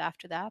did with that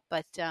after that.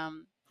 But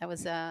that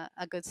was a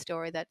good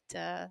story that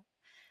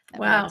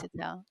we like Wow. to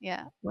tell.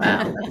 Yeah.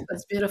 Wow.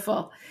 That's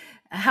beautiful.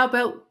 How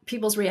about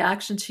people's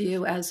reaction to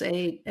you as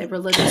a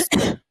religious?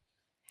 I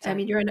Sorry.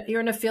 mean, you're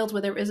in a field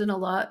where there isn't a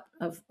lot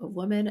of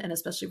women, and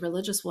especially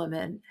religious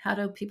women. How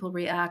do people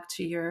react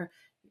to your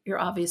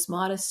obvious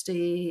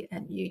modesty?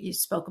 And you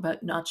spoke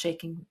about not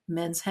shaking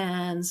men's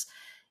hands.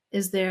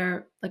 Is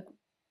there like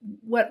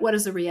what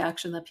is the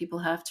reaction that people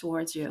have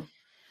towards you?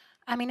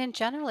 I mean, in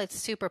general, it's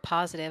super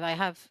positive.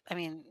 I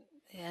mean,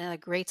 a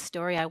great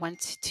story. I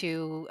went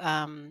to,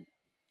 I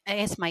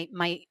guess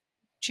my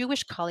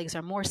Jewish colleagues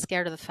are more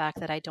scared of the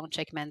fact that I don't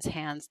shake men's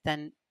hands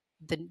than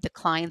the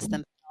clients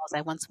themselves.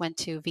 I once went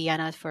to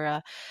Vienna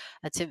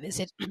to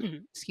visit,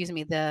 excuse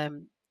me,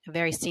 the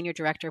very senior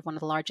director of one of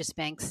the largest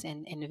banks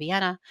in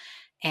Vienna,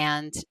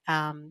 and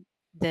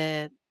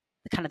the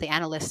kind of the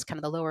analyst, kind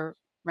of the lower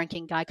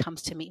ranking guy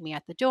comes to meet me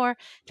at the door,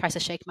 tries to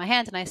shake my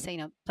hand, and I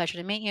say, pleasure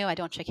to meet you. I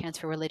don't shake hands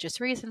for religious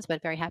reasons, but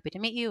very happy to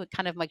meet you.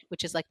 Kind of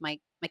which is like my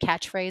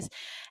catchphrase,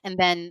 and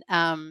then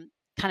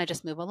kind of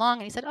just move along.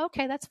 And he said,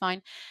 okay, that's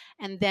fine.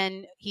 And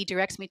then he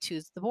directs me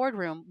to the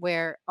boardroom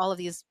where all of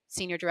these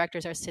senior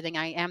directors are sitting.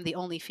 I am the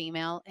only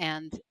female,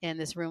 and in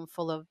this room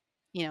full of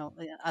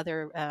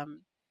other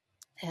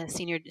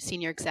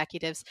senior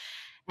executives.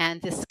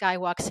 And this guy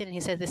walks in and he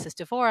says, "This is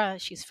Devora.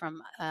 She's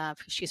from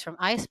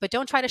ICE, but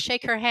don't try to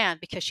shake her hand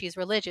because she's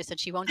religious and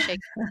she won't shake."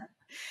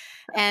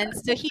 And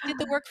so he did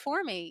the work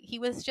for me. He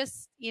was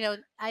just,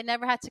 I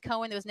never had to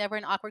go in. There was never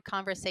an awkward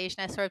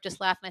conversation. I sort of just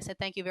laughed and I said,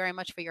 "Thank you very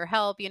much for your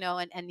help,"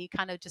 and you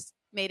kind of just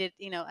made it,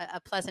 a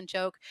pleasant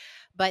joke.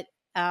 But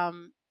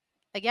um,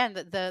 again,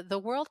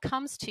 the world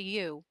comes to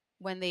you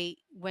when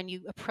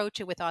you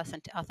approach it with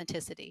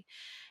authenticity,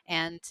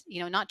 and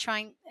not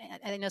trying.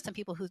 I know some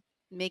people who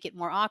make it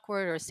more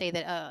awkward or say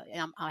that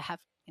I have.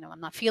 I'm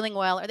not feeling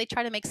well, or they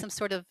try to make some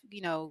sort of,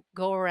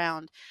 go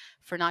around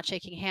for not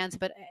shaking hands.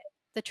 But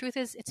the truth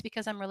is, it's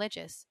because I'm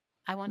religious.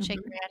 I won't shake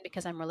Mhm. your hand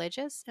because I'm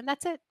religious, and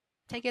that's it.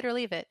 Take it or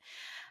leave it.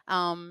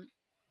 Um,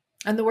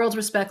 And the world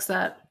respects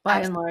that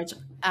by and large.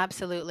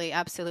 Absolutely,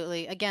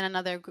 absolutely. Again,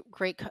 another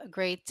great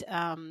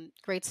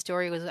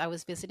story was I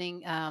was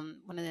visiting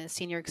one of the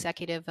senior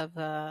executive of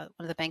one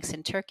of the banks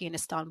in Turkey in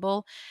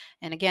Istanbul,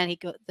 and again,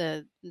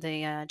 the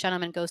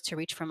gentleman goes to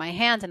reach for my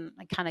hand, and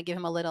I kind of give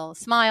him a little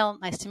smile.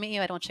 Nice to meet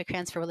you. I don't shake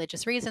hands for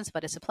religious reasons,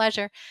 but it's a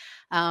pleasure.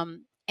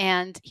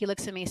 And he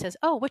looks at me and says,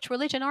 "Oh, which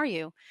religion are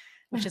you?"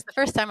 which is the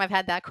first time I've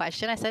had that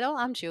question. I said, "Oh,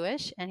 I'm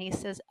Jewish," and he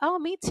says, "Oh,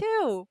 me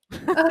too."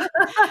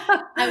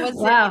 I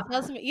was, and he Wow.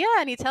 tells me, yeah,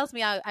 and he tells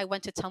me I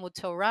went to Talmud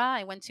Torah.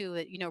 I went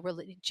to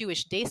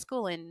Jewish day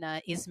school in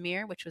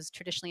Izmir, which was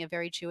traditionally a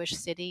very Jewish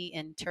city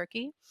in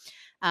Turkey.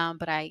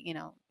 But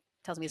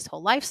tells me his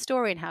whole life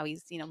story and how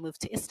he's,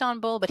 moved to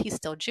Istanbul, but he's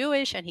still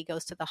Jewish and he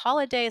goes to the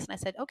holidays. And I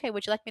said, okay,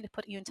 would you like me to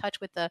put you in touch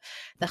with the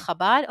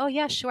Chabad? Oh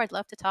yeah, sure. I'd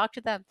love to talk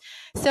to them.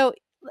 So,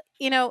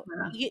 you know,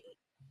 Wow.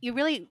 you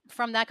really,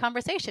 from that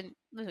conversation,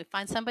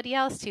 find somebody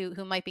else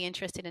who might be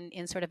interested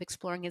in sort of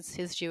exploring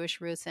his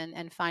Jewish roots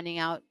and finding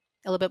out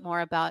a little bit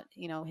more about,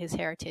 his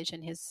heritage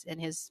and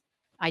his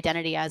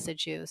identity as a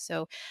Jew.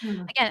 So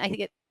Hmm. again, I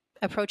think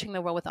approaching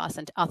the world with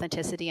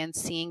authenticity and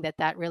seeing that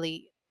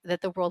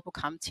the world will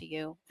come to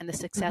you and the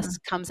success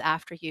Mhm. comes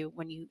after you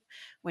when you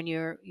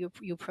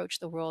approach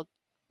the world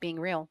being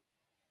real.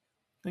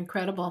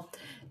 Incredible.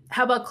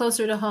 How about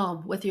closer to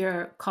home with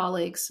your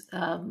colleagues,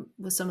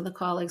 with some of the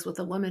colleagues, with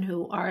the women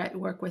who are at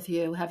work with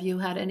you? Have you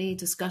had any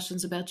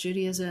discussions about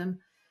Judaism?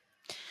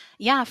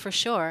 Yeah, for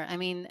sure. I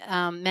mean,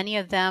 many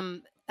of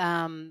them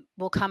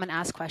will come and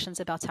ask questions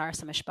about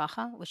Taras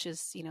Mishpacha, which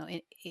is,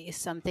 is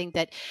something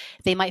that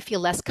they might feel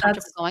less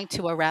comfortable That's going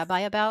to a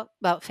rabbi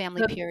about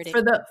family for purity.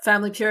 the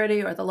family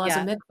purity or the laws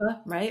of Yeah.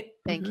 mikvah, right?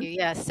 Thank Hmm. you.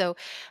 Yes. So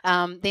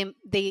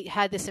they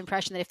had this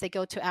impression that if they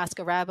go to ask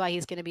a rabbi,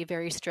 he's going to be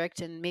very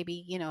strict and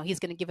maybe he's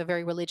going to give a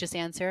very religious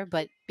answer.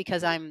 But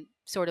because I'm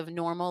sort of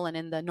normal and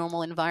in the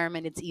normal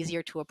environment, it's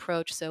easier to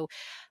approach. So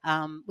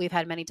we've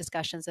had many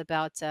discussions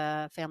about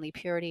family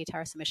purity,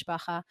 taras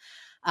mishpacha.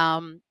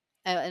 Um,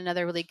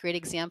 Another really great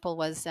example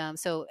was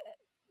so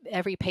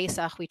every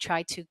Pesach we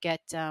try to get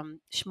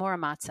shmora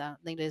matzah.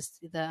 Like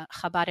the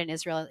Chabad in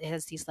Israel, it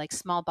has these like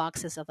small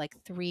boxes of like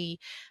three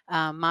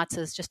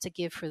matzahs just to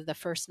give for the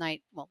first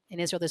night. Well, in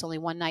Israel there's only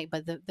one night,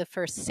 but the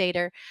first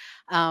seder.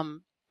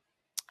 Um,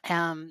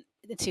 um,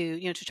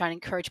 to try and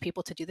encourage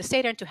people to do the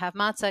seder and to have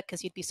matzah,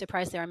 because you'd be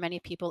surprised there are many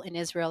people in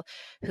Israel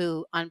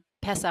who on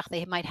Pesach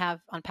they might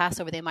have on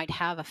Passover they might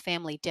have a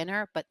family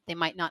dinner, but they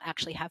might not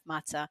actually have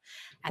matzah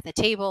at the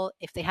table.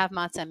 If they have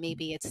matzah,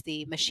 maybe it's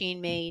the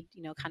machine made,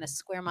 kind of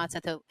square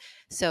matzah.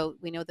 So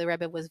we know the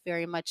Rebbe was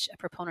very much a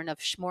proponent of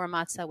shmor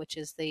matzah, which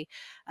is the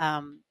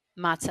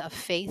matzah of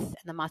faith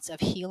and the matzah of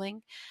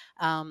healing.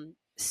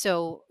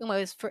 So it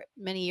was for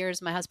many years,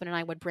 my husband and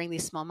I would bring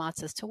these small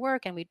matzahs to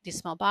work and these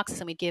small boxes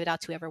and we'd give it out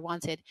to whoever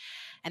wanted.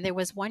 And there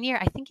was one year,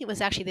 I think it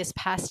was actually this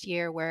past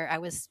year where I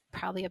was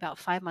probably about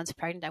 5 months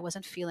pregnant. I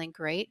wasn't feeling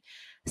great.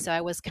 So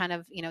I was kind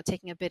of,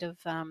 taking a bit of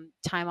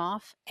time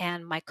off.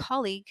 And my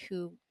colleague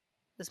who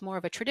was more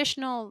of a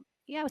traditional,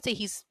 yeah, I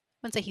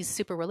wouldn't say he's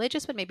super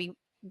religious, but maybe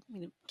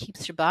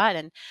keeps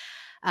Shabbat.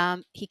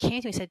 And he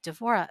came to me and said,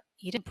 Devora,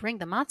 you didn't bring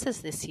the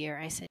matzahs this year.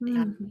 I said,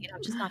 I'm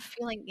just not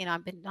feeling,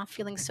 I've been not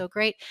feeling so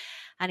great.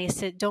 And he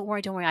said, don't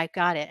worry, I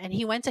got it. And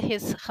he went to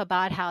his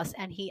Chabad house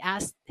and he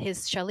asked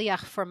his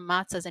shaliach for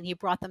matzahs and he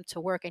brought them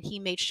to work and he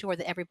made sure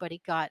that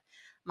everybody got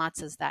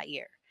matzahs that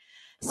year.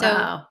 So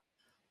Wow.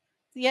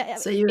 yeah,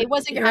 So it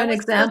wasn't, you're I an was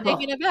taken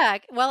example.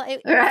 aback. Well,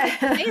 it's Right.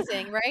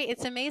 amazing, right?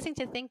 It's amazing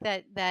to think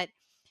that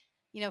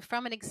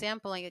from an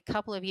example, like a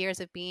couple of years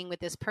of being with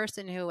this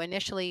person who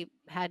initially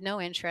had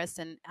no interest,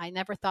 and I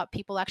never thought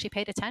people actually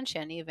paid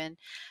attention, even,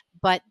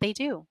 but they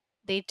do,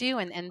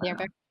 and they're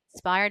very Wow.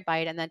 inspired by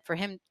it. And then for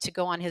him to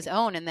go on his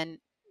own and then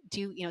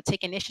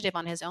take initiative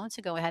on his own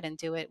to go ahead and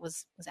do it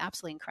was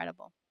absolutely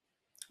incredible.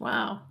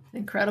 Wow.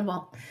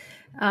 Incredible.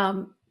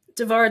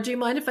 Devora, do you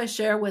mind if I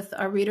share with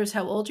our readers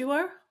how old you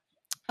are?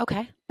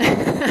 Okay.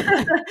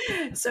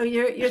 So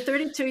you're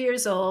 32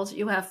 years old.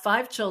 You have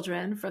five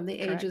children from the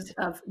ages Correct.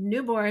 of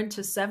newborn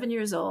to 7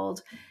 years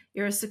old.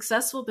 You're a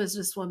successful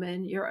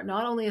businesswoman. You're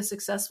not only a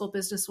successful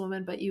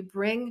businesswoman, but you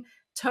bring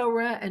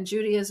Torah and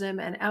Judaism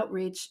and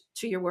outreach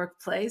to your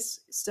workplace.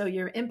 So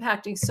you're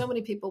impacting so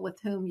many people with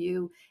whom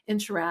you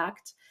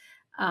interact.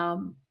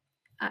 Um,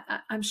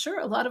 I'm sure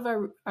a lot of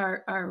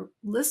our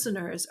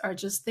listeners are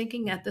just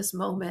thinking at this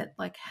moment,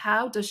 like,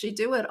 how does she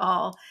do it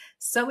all?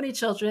 So many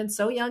children,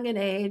 so young in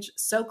age,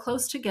 so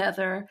close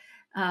together.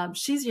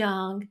 She's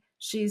young.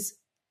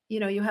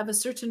 You have a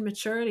certain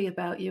maturity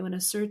about you and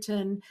a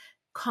certain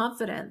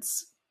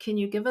confidence. Can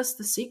you give us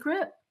the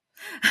secret?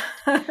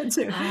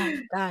 Oh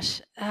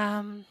gosh,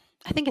 I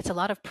think it's a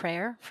lot of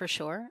prayer for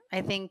sure.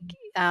 I think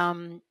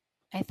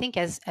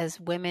as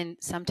women,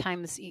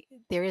 sometimes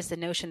there is the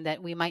notion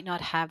that we might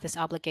not have this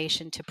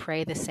obligation to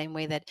pray the same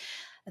way that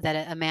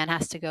a man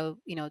has to go,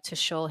 to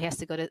shul. He has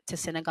to go to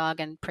synagogue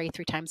and pray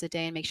 3 times a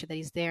day and make sure that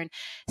he's there. And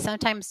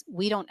sometimes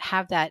we don't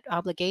have that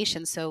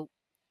obligation. So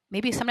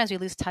maybe sometimes we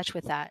lose touch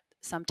with that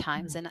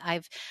sometimes. And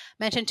I've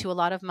mentioned to a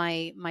lot of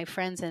my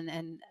friends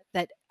and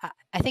that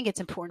I think it's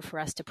important for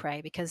us to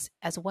pray because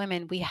as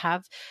women we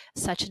have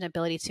such an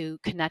ability to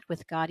connect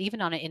with God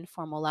even on an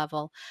informal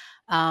level.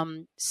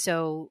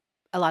 So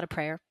a lot of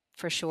prayer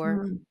for sure.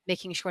 Mm.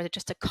 Making sure that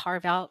just to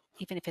carve out,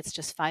 even if it's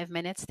just 5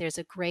 minutes, there's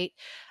a great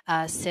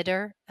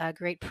siddur, a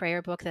great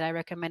prayer book that I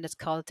recommend. It's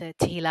called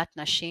Tehillat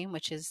Nashim,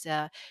 which is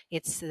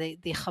it's the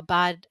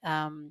Chabad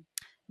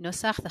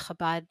nusach, the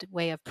Chabad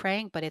way of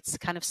praying, but it's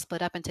kind of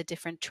split up into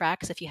different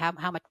tracks if you have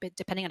how much,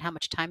 depending on how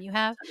much time you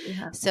have.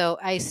 Yeah. So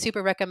I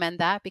super recommend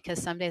that,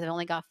 because some days I've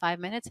only got 5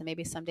 minutes, and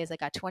maybe some days I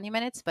got 20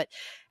 minutes, but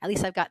at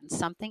least I've gotten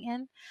something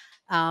in.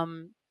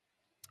 Um,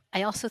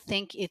 I also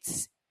think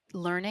it's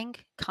learning,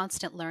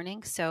 constant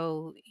learning.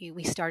 So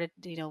we started,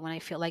 when I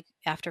feel like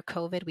after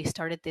COVID, we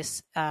started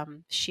this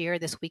shir,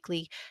 this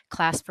weekly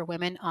class for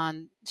women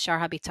on Shar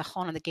HaBitachon,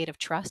 on the gate of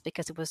trust,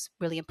 because it was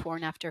really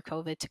important after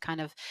COVID to kind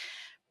of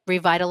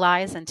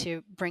revitalize and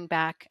to bring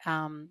back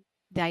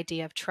the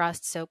idea of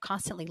trust. So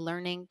constantly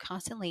learning,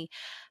 constantly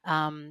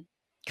um,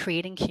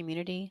 creating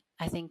community.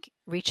 I think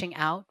reaching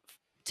out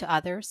to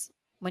others.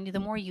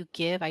 The more you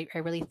give, I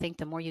really think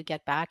the more you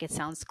get back. It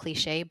sounds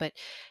cliche, but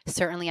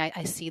certainly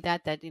I see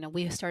that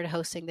we started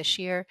hosting this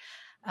year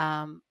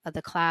of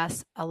the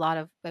class.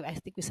 I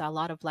think we saw a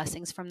lot of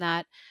blessings from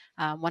that.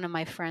 One of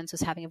my friends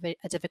was having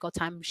a difficult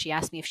time. She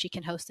asked me if she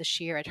can host this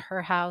year at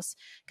her house,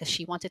 because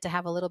she wanted to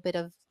have a little bit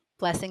of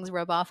blessings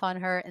rub off on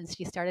her, and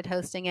she started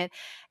hosting it.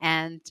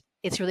 And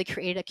it's really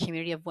created a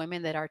community of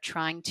women that are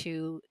trying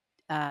to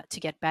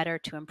get better,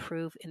 to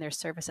improve in their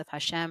service of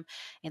Hashem,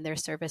 in their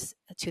service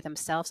to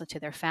themselves and to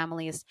their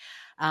families.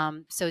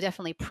 So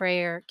definitely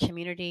prayer,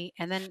 community,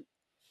 and then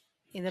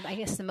I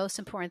guess the most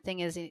important thing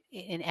is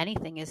in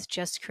anything is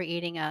just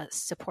creating a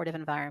supportive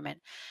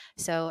environment.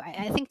 So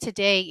I think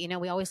today,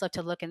 we always love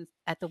to look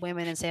at the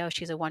women and say, "Oh,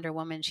 she's a Wonder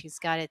Woman. She's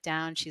got it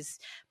down. She's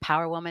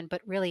Power Woman."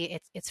 But really,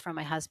 it's from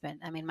my husband.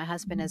 I mean, my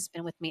husband Mhm. has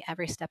been with me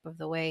every step of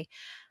the way.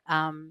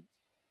 Um,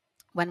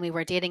 when we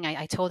were dating,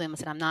 I told him, I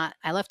said,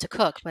 I love to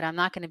cook, but I'm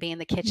not going to be in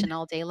the kitchen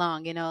all day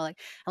long, like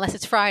unless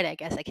it's Friday, I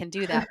guess I can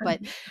do that. But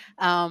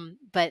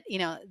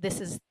this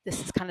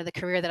is kind of the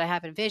career that I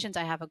have envisioned.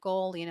 I have a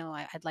goal,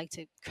 I'd like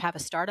to have a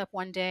startup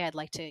one day. I'd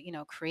like to,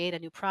 create a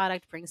new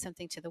product, bring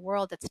something to the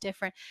world that's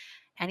different.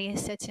 And he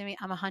said to me,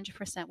 I'm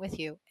 100% with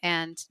you.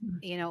 And,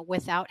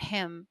 without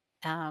him,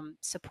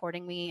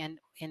 supporting me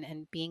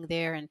and being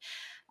there, and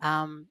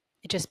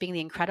just being the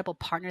incredible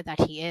partner that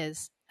he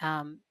is,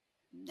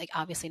 like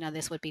obviously none of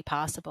this would be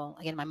possible.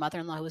 Again, my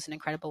mother-in-law, who is an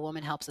incredible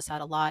woman, helps us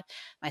out a lot.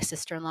 My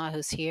sister-in-law,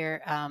 who's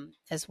here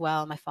as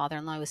well. My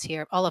father-in-law, who's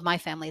here. All of my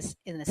family's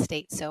in the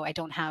States, so I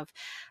don't have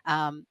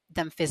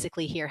them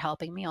physically here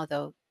helping me.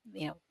 Although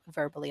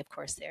verbally, of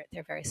course,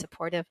 they're very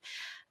supportive.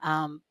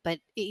 But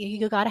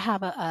you got to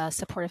have a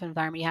supportive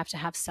environment. You have to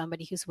have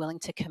somebody who's willing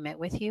to commit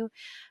with you,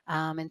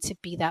 and to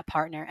be that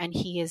partner. And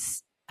he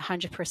is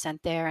 100%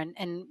 there.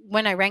 And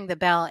when I rang the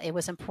bell, it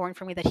was important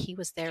for me that he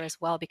was there as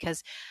well,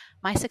 because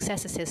my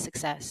success is his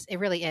success. It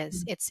really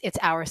is. It's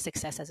our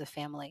success as a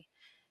family.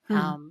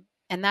 Hmm.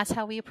 And that's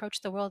how we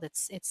approach the world.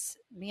 It's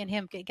me and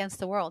him against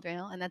the world,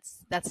 and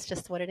that's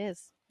just what it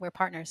is. We're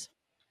partners.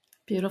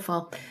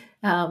 Beautiful.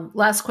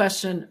 Last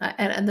question,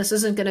 and this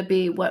isn't going to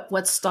be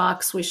what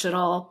stocks we should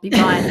all be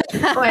buying at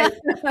this point,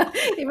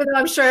 even though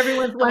I'm sure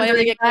everyone's I want to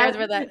wondering get that.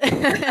 clearance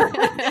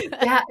for Do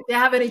that. you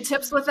have any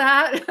tips with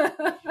that?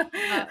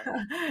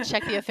 uh,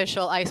 Check the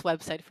official ICE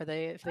website for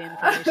the information.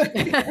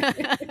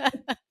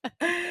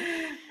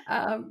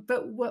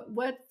 But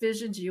what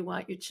vision do you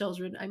want your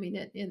children? I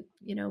mean,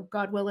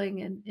 God willing,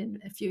 in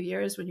a few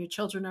years when your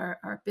children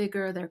are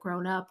bigger, they're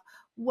grown up.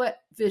 What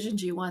vision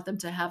do you want them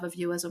to have of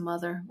you as a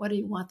mother? What do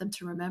you want them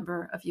to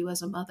remember of you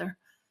as a mother?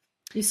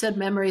 You said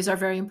memories are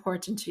very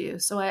important to you,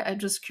 so I'm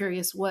just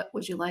curious. What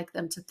would you like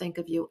them to think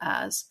of you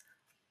as?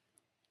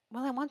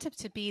 Well, I want him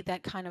to be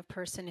that kind of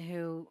person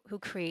who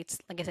creates,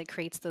 like I said,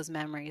 creates those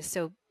memories.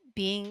 So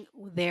being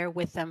there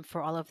with them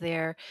for all of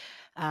their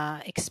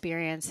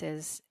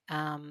experiences,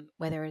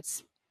 whether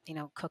it's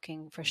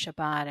cooking for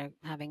Shabbat, or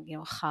having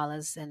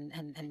challahs,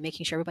 and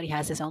making sure everybody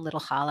has his own little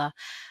challah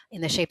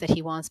in the shape that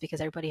he wants, because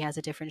everybody has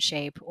a different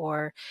shape,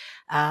 or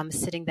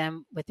sitting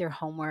them with their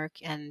homework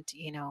and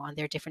on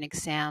their different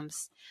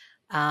exams,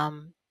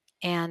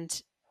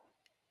 and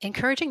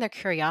encouraging their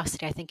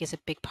curiosity, I think, is a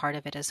big part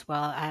of it as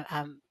well.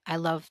 I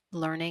love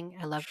learning.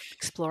 I love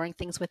exploring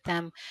things with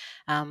them.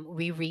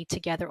 We read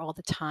together all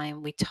the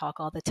time. We talk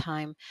all the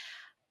time.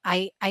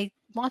 I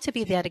want to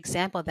be that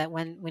example that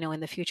when in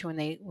the future, when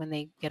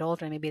they get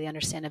older and maybe they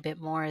understand a bit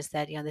more, is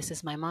that this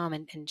is my mom,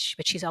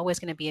 but she's always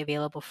going to be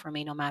available for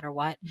me no matter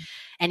what.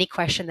 Any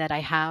question that I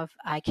have,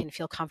 I can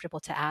feel comfortable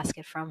to ask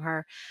it from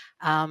her.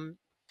 Um,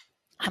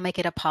 I make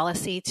it a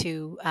policy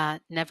to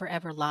never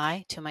ever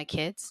lie to my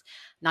kids,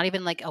 not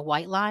even like a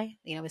white lie.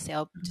 We say,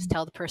 "Oh, just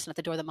tell the person at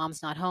the door that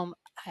mom's not home."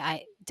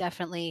 I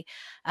definitely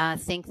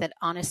think that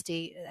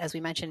honesty, as we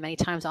mentioned many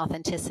times,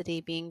 authenticity,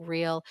 being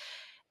real,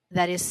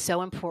 that is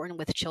so important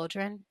with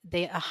children.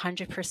 They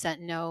 100%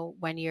 know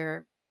when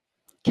you're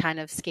kind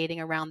of skating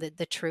around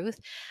the truth.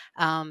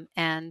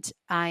 And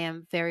I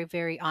am very,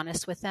 very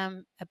honest with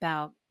them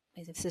about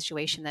the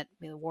situation, that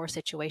war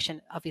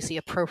situation, obviously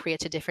appropriate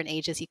to different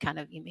ages. You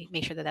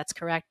make sure that that's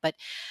correct, but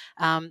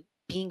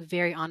being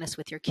very honest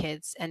with your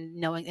kids, and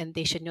knowing, and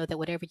they should know that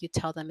whatever you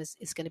tell them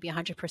is going to be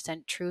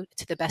 100% true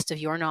to the best of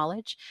your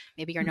knowledge.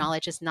 Maybe your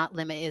knowledge is not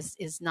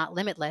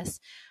limitless,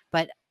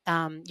 but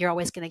you're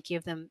always going to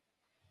give them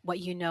what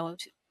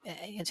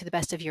to the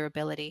best of your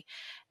ability.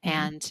 Mhm.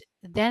 And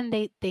then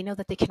they know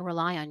that they can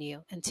rely on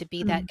you and to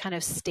be that Mhm. kind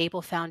of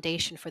stable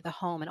foundation for the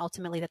home, and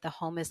ultimately that the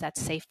home is that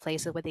safe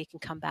place where they can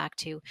come back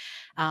to.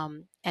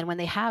 And when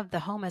they have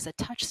the home as a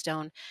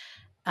touchstone,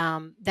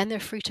 then they're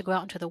free to go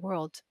out into the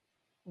world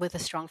with a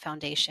strong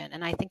foundation.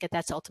 And I think that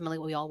that's ultimately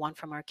what we all want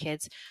from our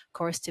kids. Of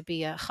course, to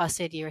be a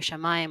chassid, yireh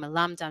shamayim, a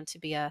lamdam, to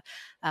be a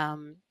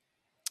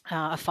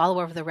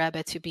follower of the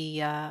Rebbe, to be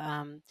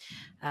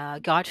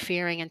God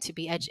fearing, and to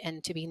be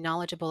and to be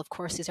knowledgeable. Of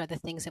course, these are the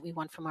things that we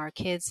want from our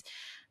kids.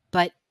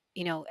 But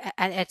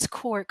at its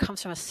core, it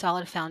comes from a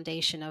solid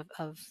foundation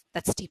of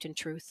that's steeped in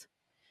truth.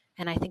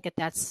 And I think that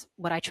that's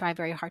what I try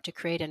very hard to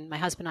create, and my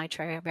husband and I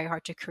try very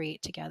hard to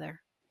create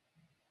together.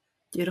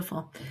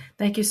 Beautiful.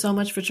 Thank you so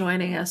much for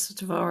joining us,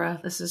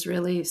 Devora. This is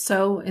really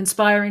so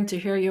inspiring to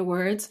hear your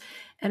words.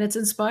 And it's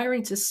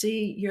inspiring to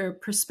see your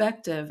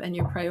perspective and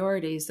your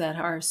priorities that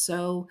are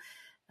so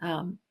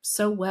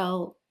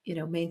well,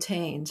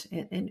 maintained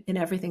in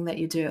everything that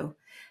you do.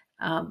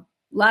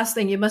 Last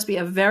thing, you must be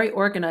a very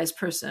organized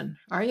person,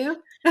 are you?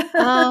 I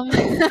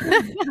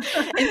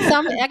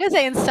gotta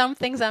say, in some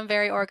things I'm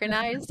very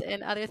organized,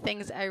 and other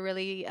things I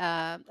really,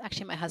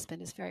 actually, my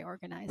husband is very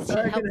organized.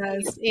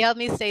 Organized. He helped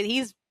me stay.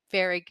 He's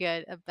very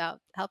good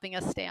about helping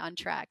us stay on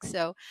track.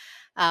 So,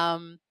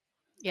 um,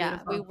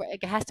 yeah, Beautiful.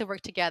 it has to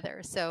work together.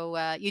 So,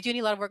 you do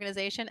need a lot of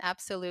organization.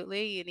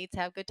 Absolutely, you need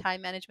to have good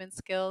time management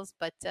skills.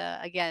 But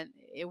again,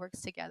 it works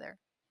together.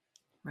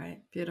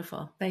 Right.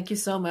 Beautiful. Thank you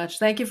so much.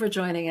 Thank you for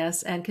joining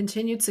us, and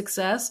continued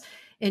success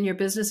in your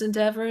business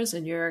endeavors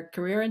and your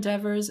career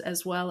endeavors,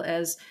 as well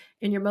as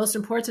in your most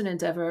important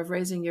endeavor of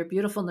raising your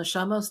beautiful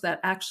neshamos that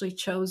actually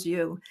chose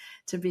you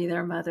to be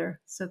their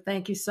mother. So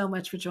thank you so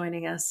much for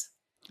joining us.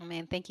 I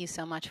mean, thank you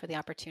so much for the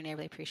opportunity. I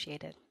really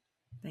appreciate it.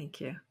 Thank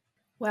you.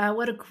 Wow,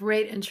 what a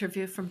great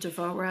interview from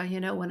Devora.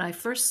 When I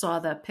first saw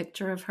that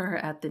picture of her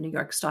at the New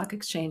York Stock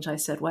Exchange, I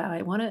said, wow,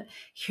 I want to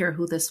hear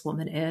who this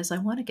woman is. I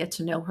want to get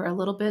to know her a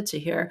little bit, to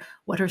hear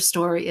what her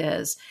story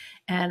is.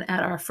 And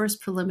at our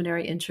first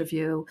preliminary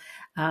interview,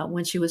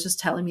 when she was just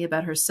telling me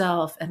about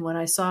herself, and when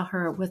I saw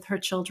her with her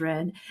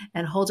children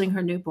and holding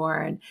her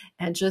newborn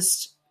and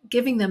just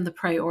giving them the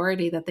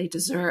priority that they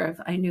deserve,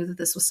 I knew that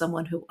this was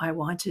someone who I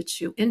wanted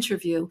to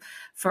interview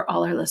for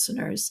all our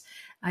listeners.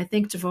 I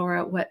think,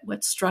 Devora,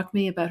 what struck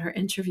me about her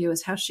interview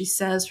is how she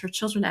says her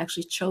children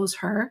actually chose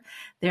her,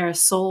 their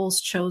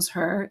souls chose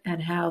her,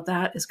 and how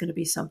that is going to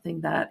be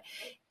something that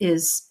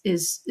is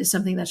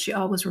something that she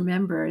always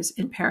remembers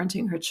in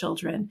parenting her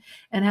children,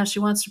 and how she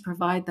wants to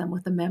provide them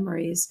with the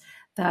memories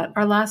that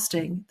are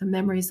lasting, the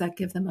memories that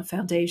give them a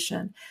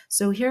foundation.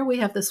 So here we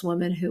have this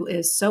woman who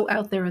is so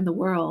out there in the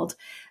world,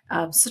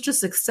 such a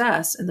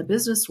success in the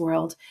business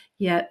world,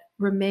 yet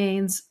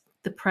remains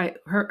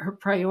her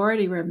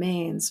priority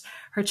remains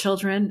her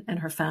children and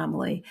her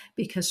family,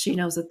 because she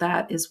knows that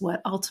that is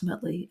what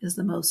ultimately is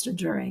the most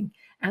enduring.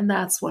 And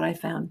that's what I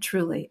found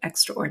truly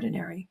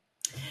extraordinary.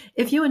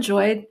 If you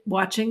enjoyed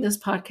watching this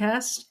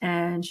podcast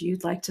and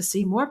you'd like to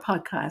see more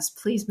podcasts,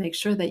 please make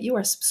sure that you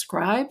are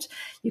subscribed.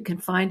 You can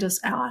find us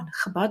on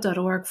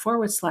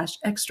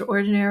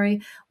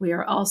chabad.org/extraordinary. We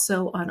are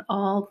also on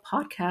all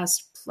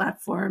podcast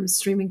platforms,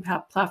 streaming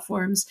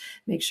platforms.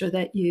 Make sure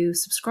that you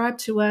subscribe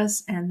to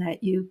us and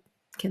that you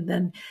can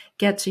then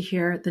get to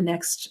hear the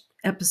next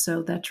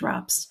episode that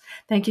drops.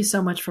 Thank you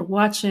so much for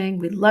watching.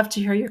 We'd love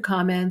to hear your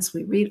comments.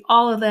 We read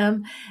all of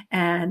them,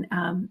 and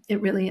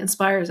it really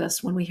inspires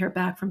us when we hear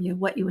back from you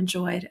what you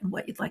enjoyed and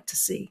what you'd like to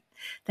see.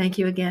 Thank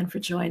you again for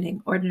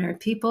joining Ordinary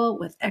People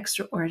with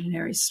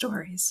Extraordinary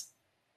Stories.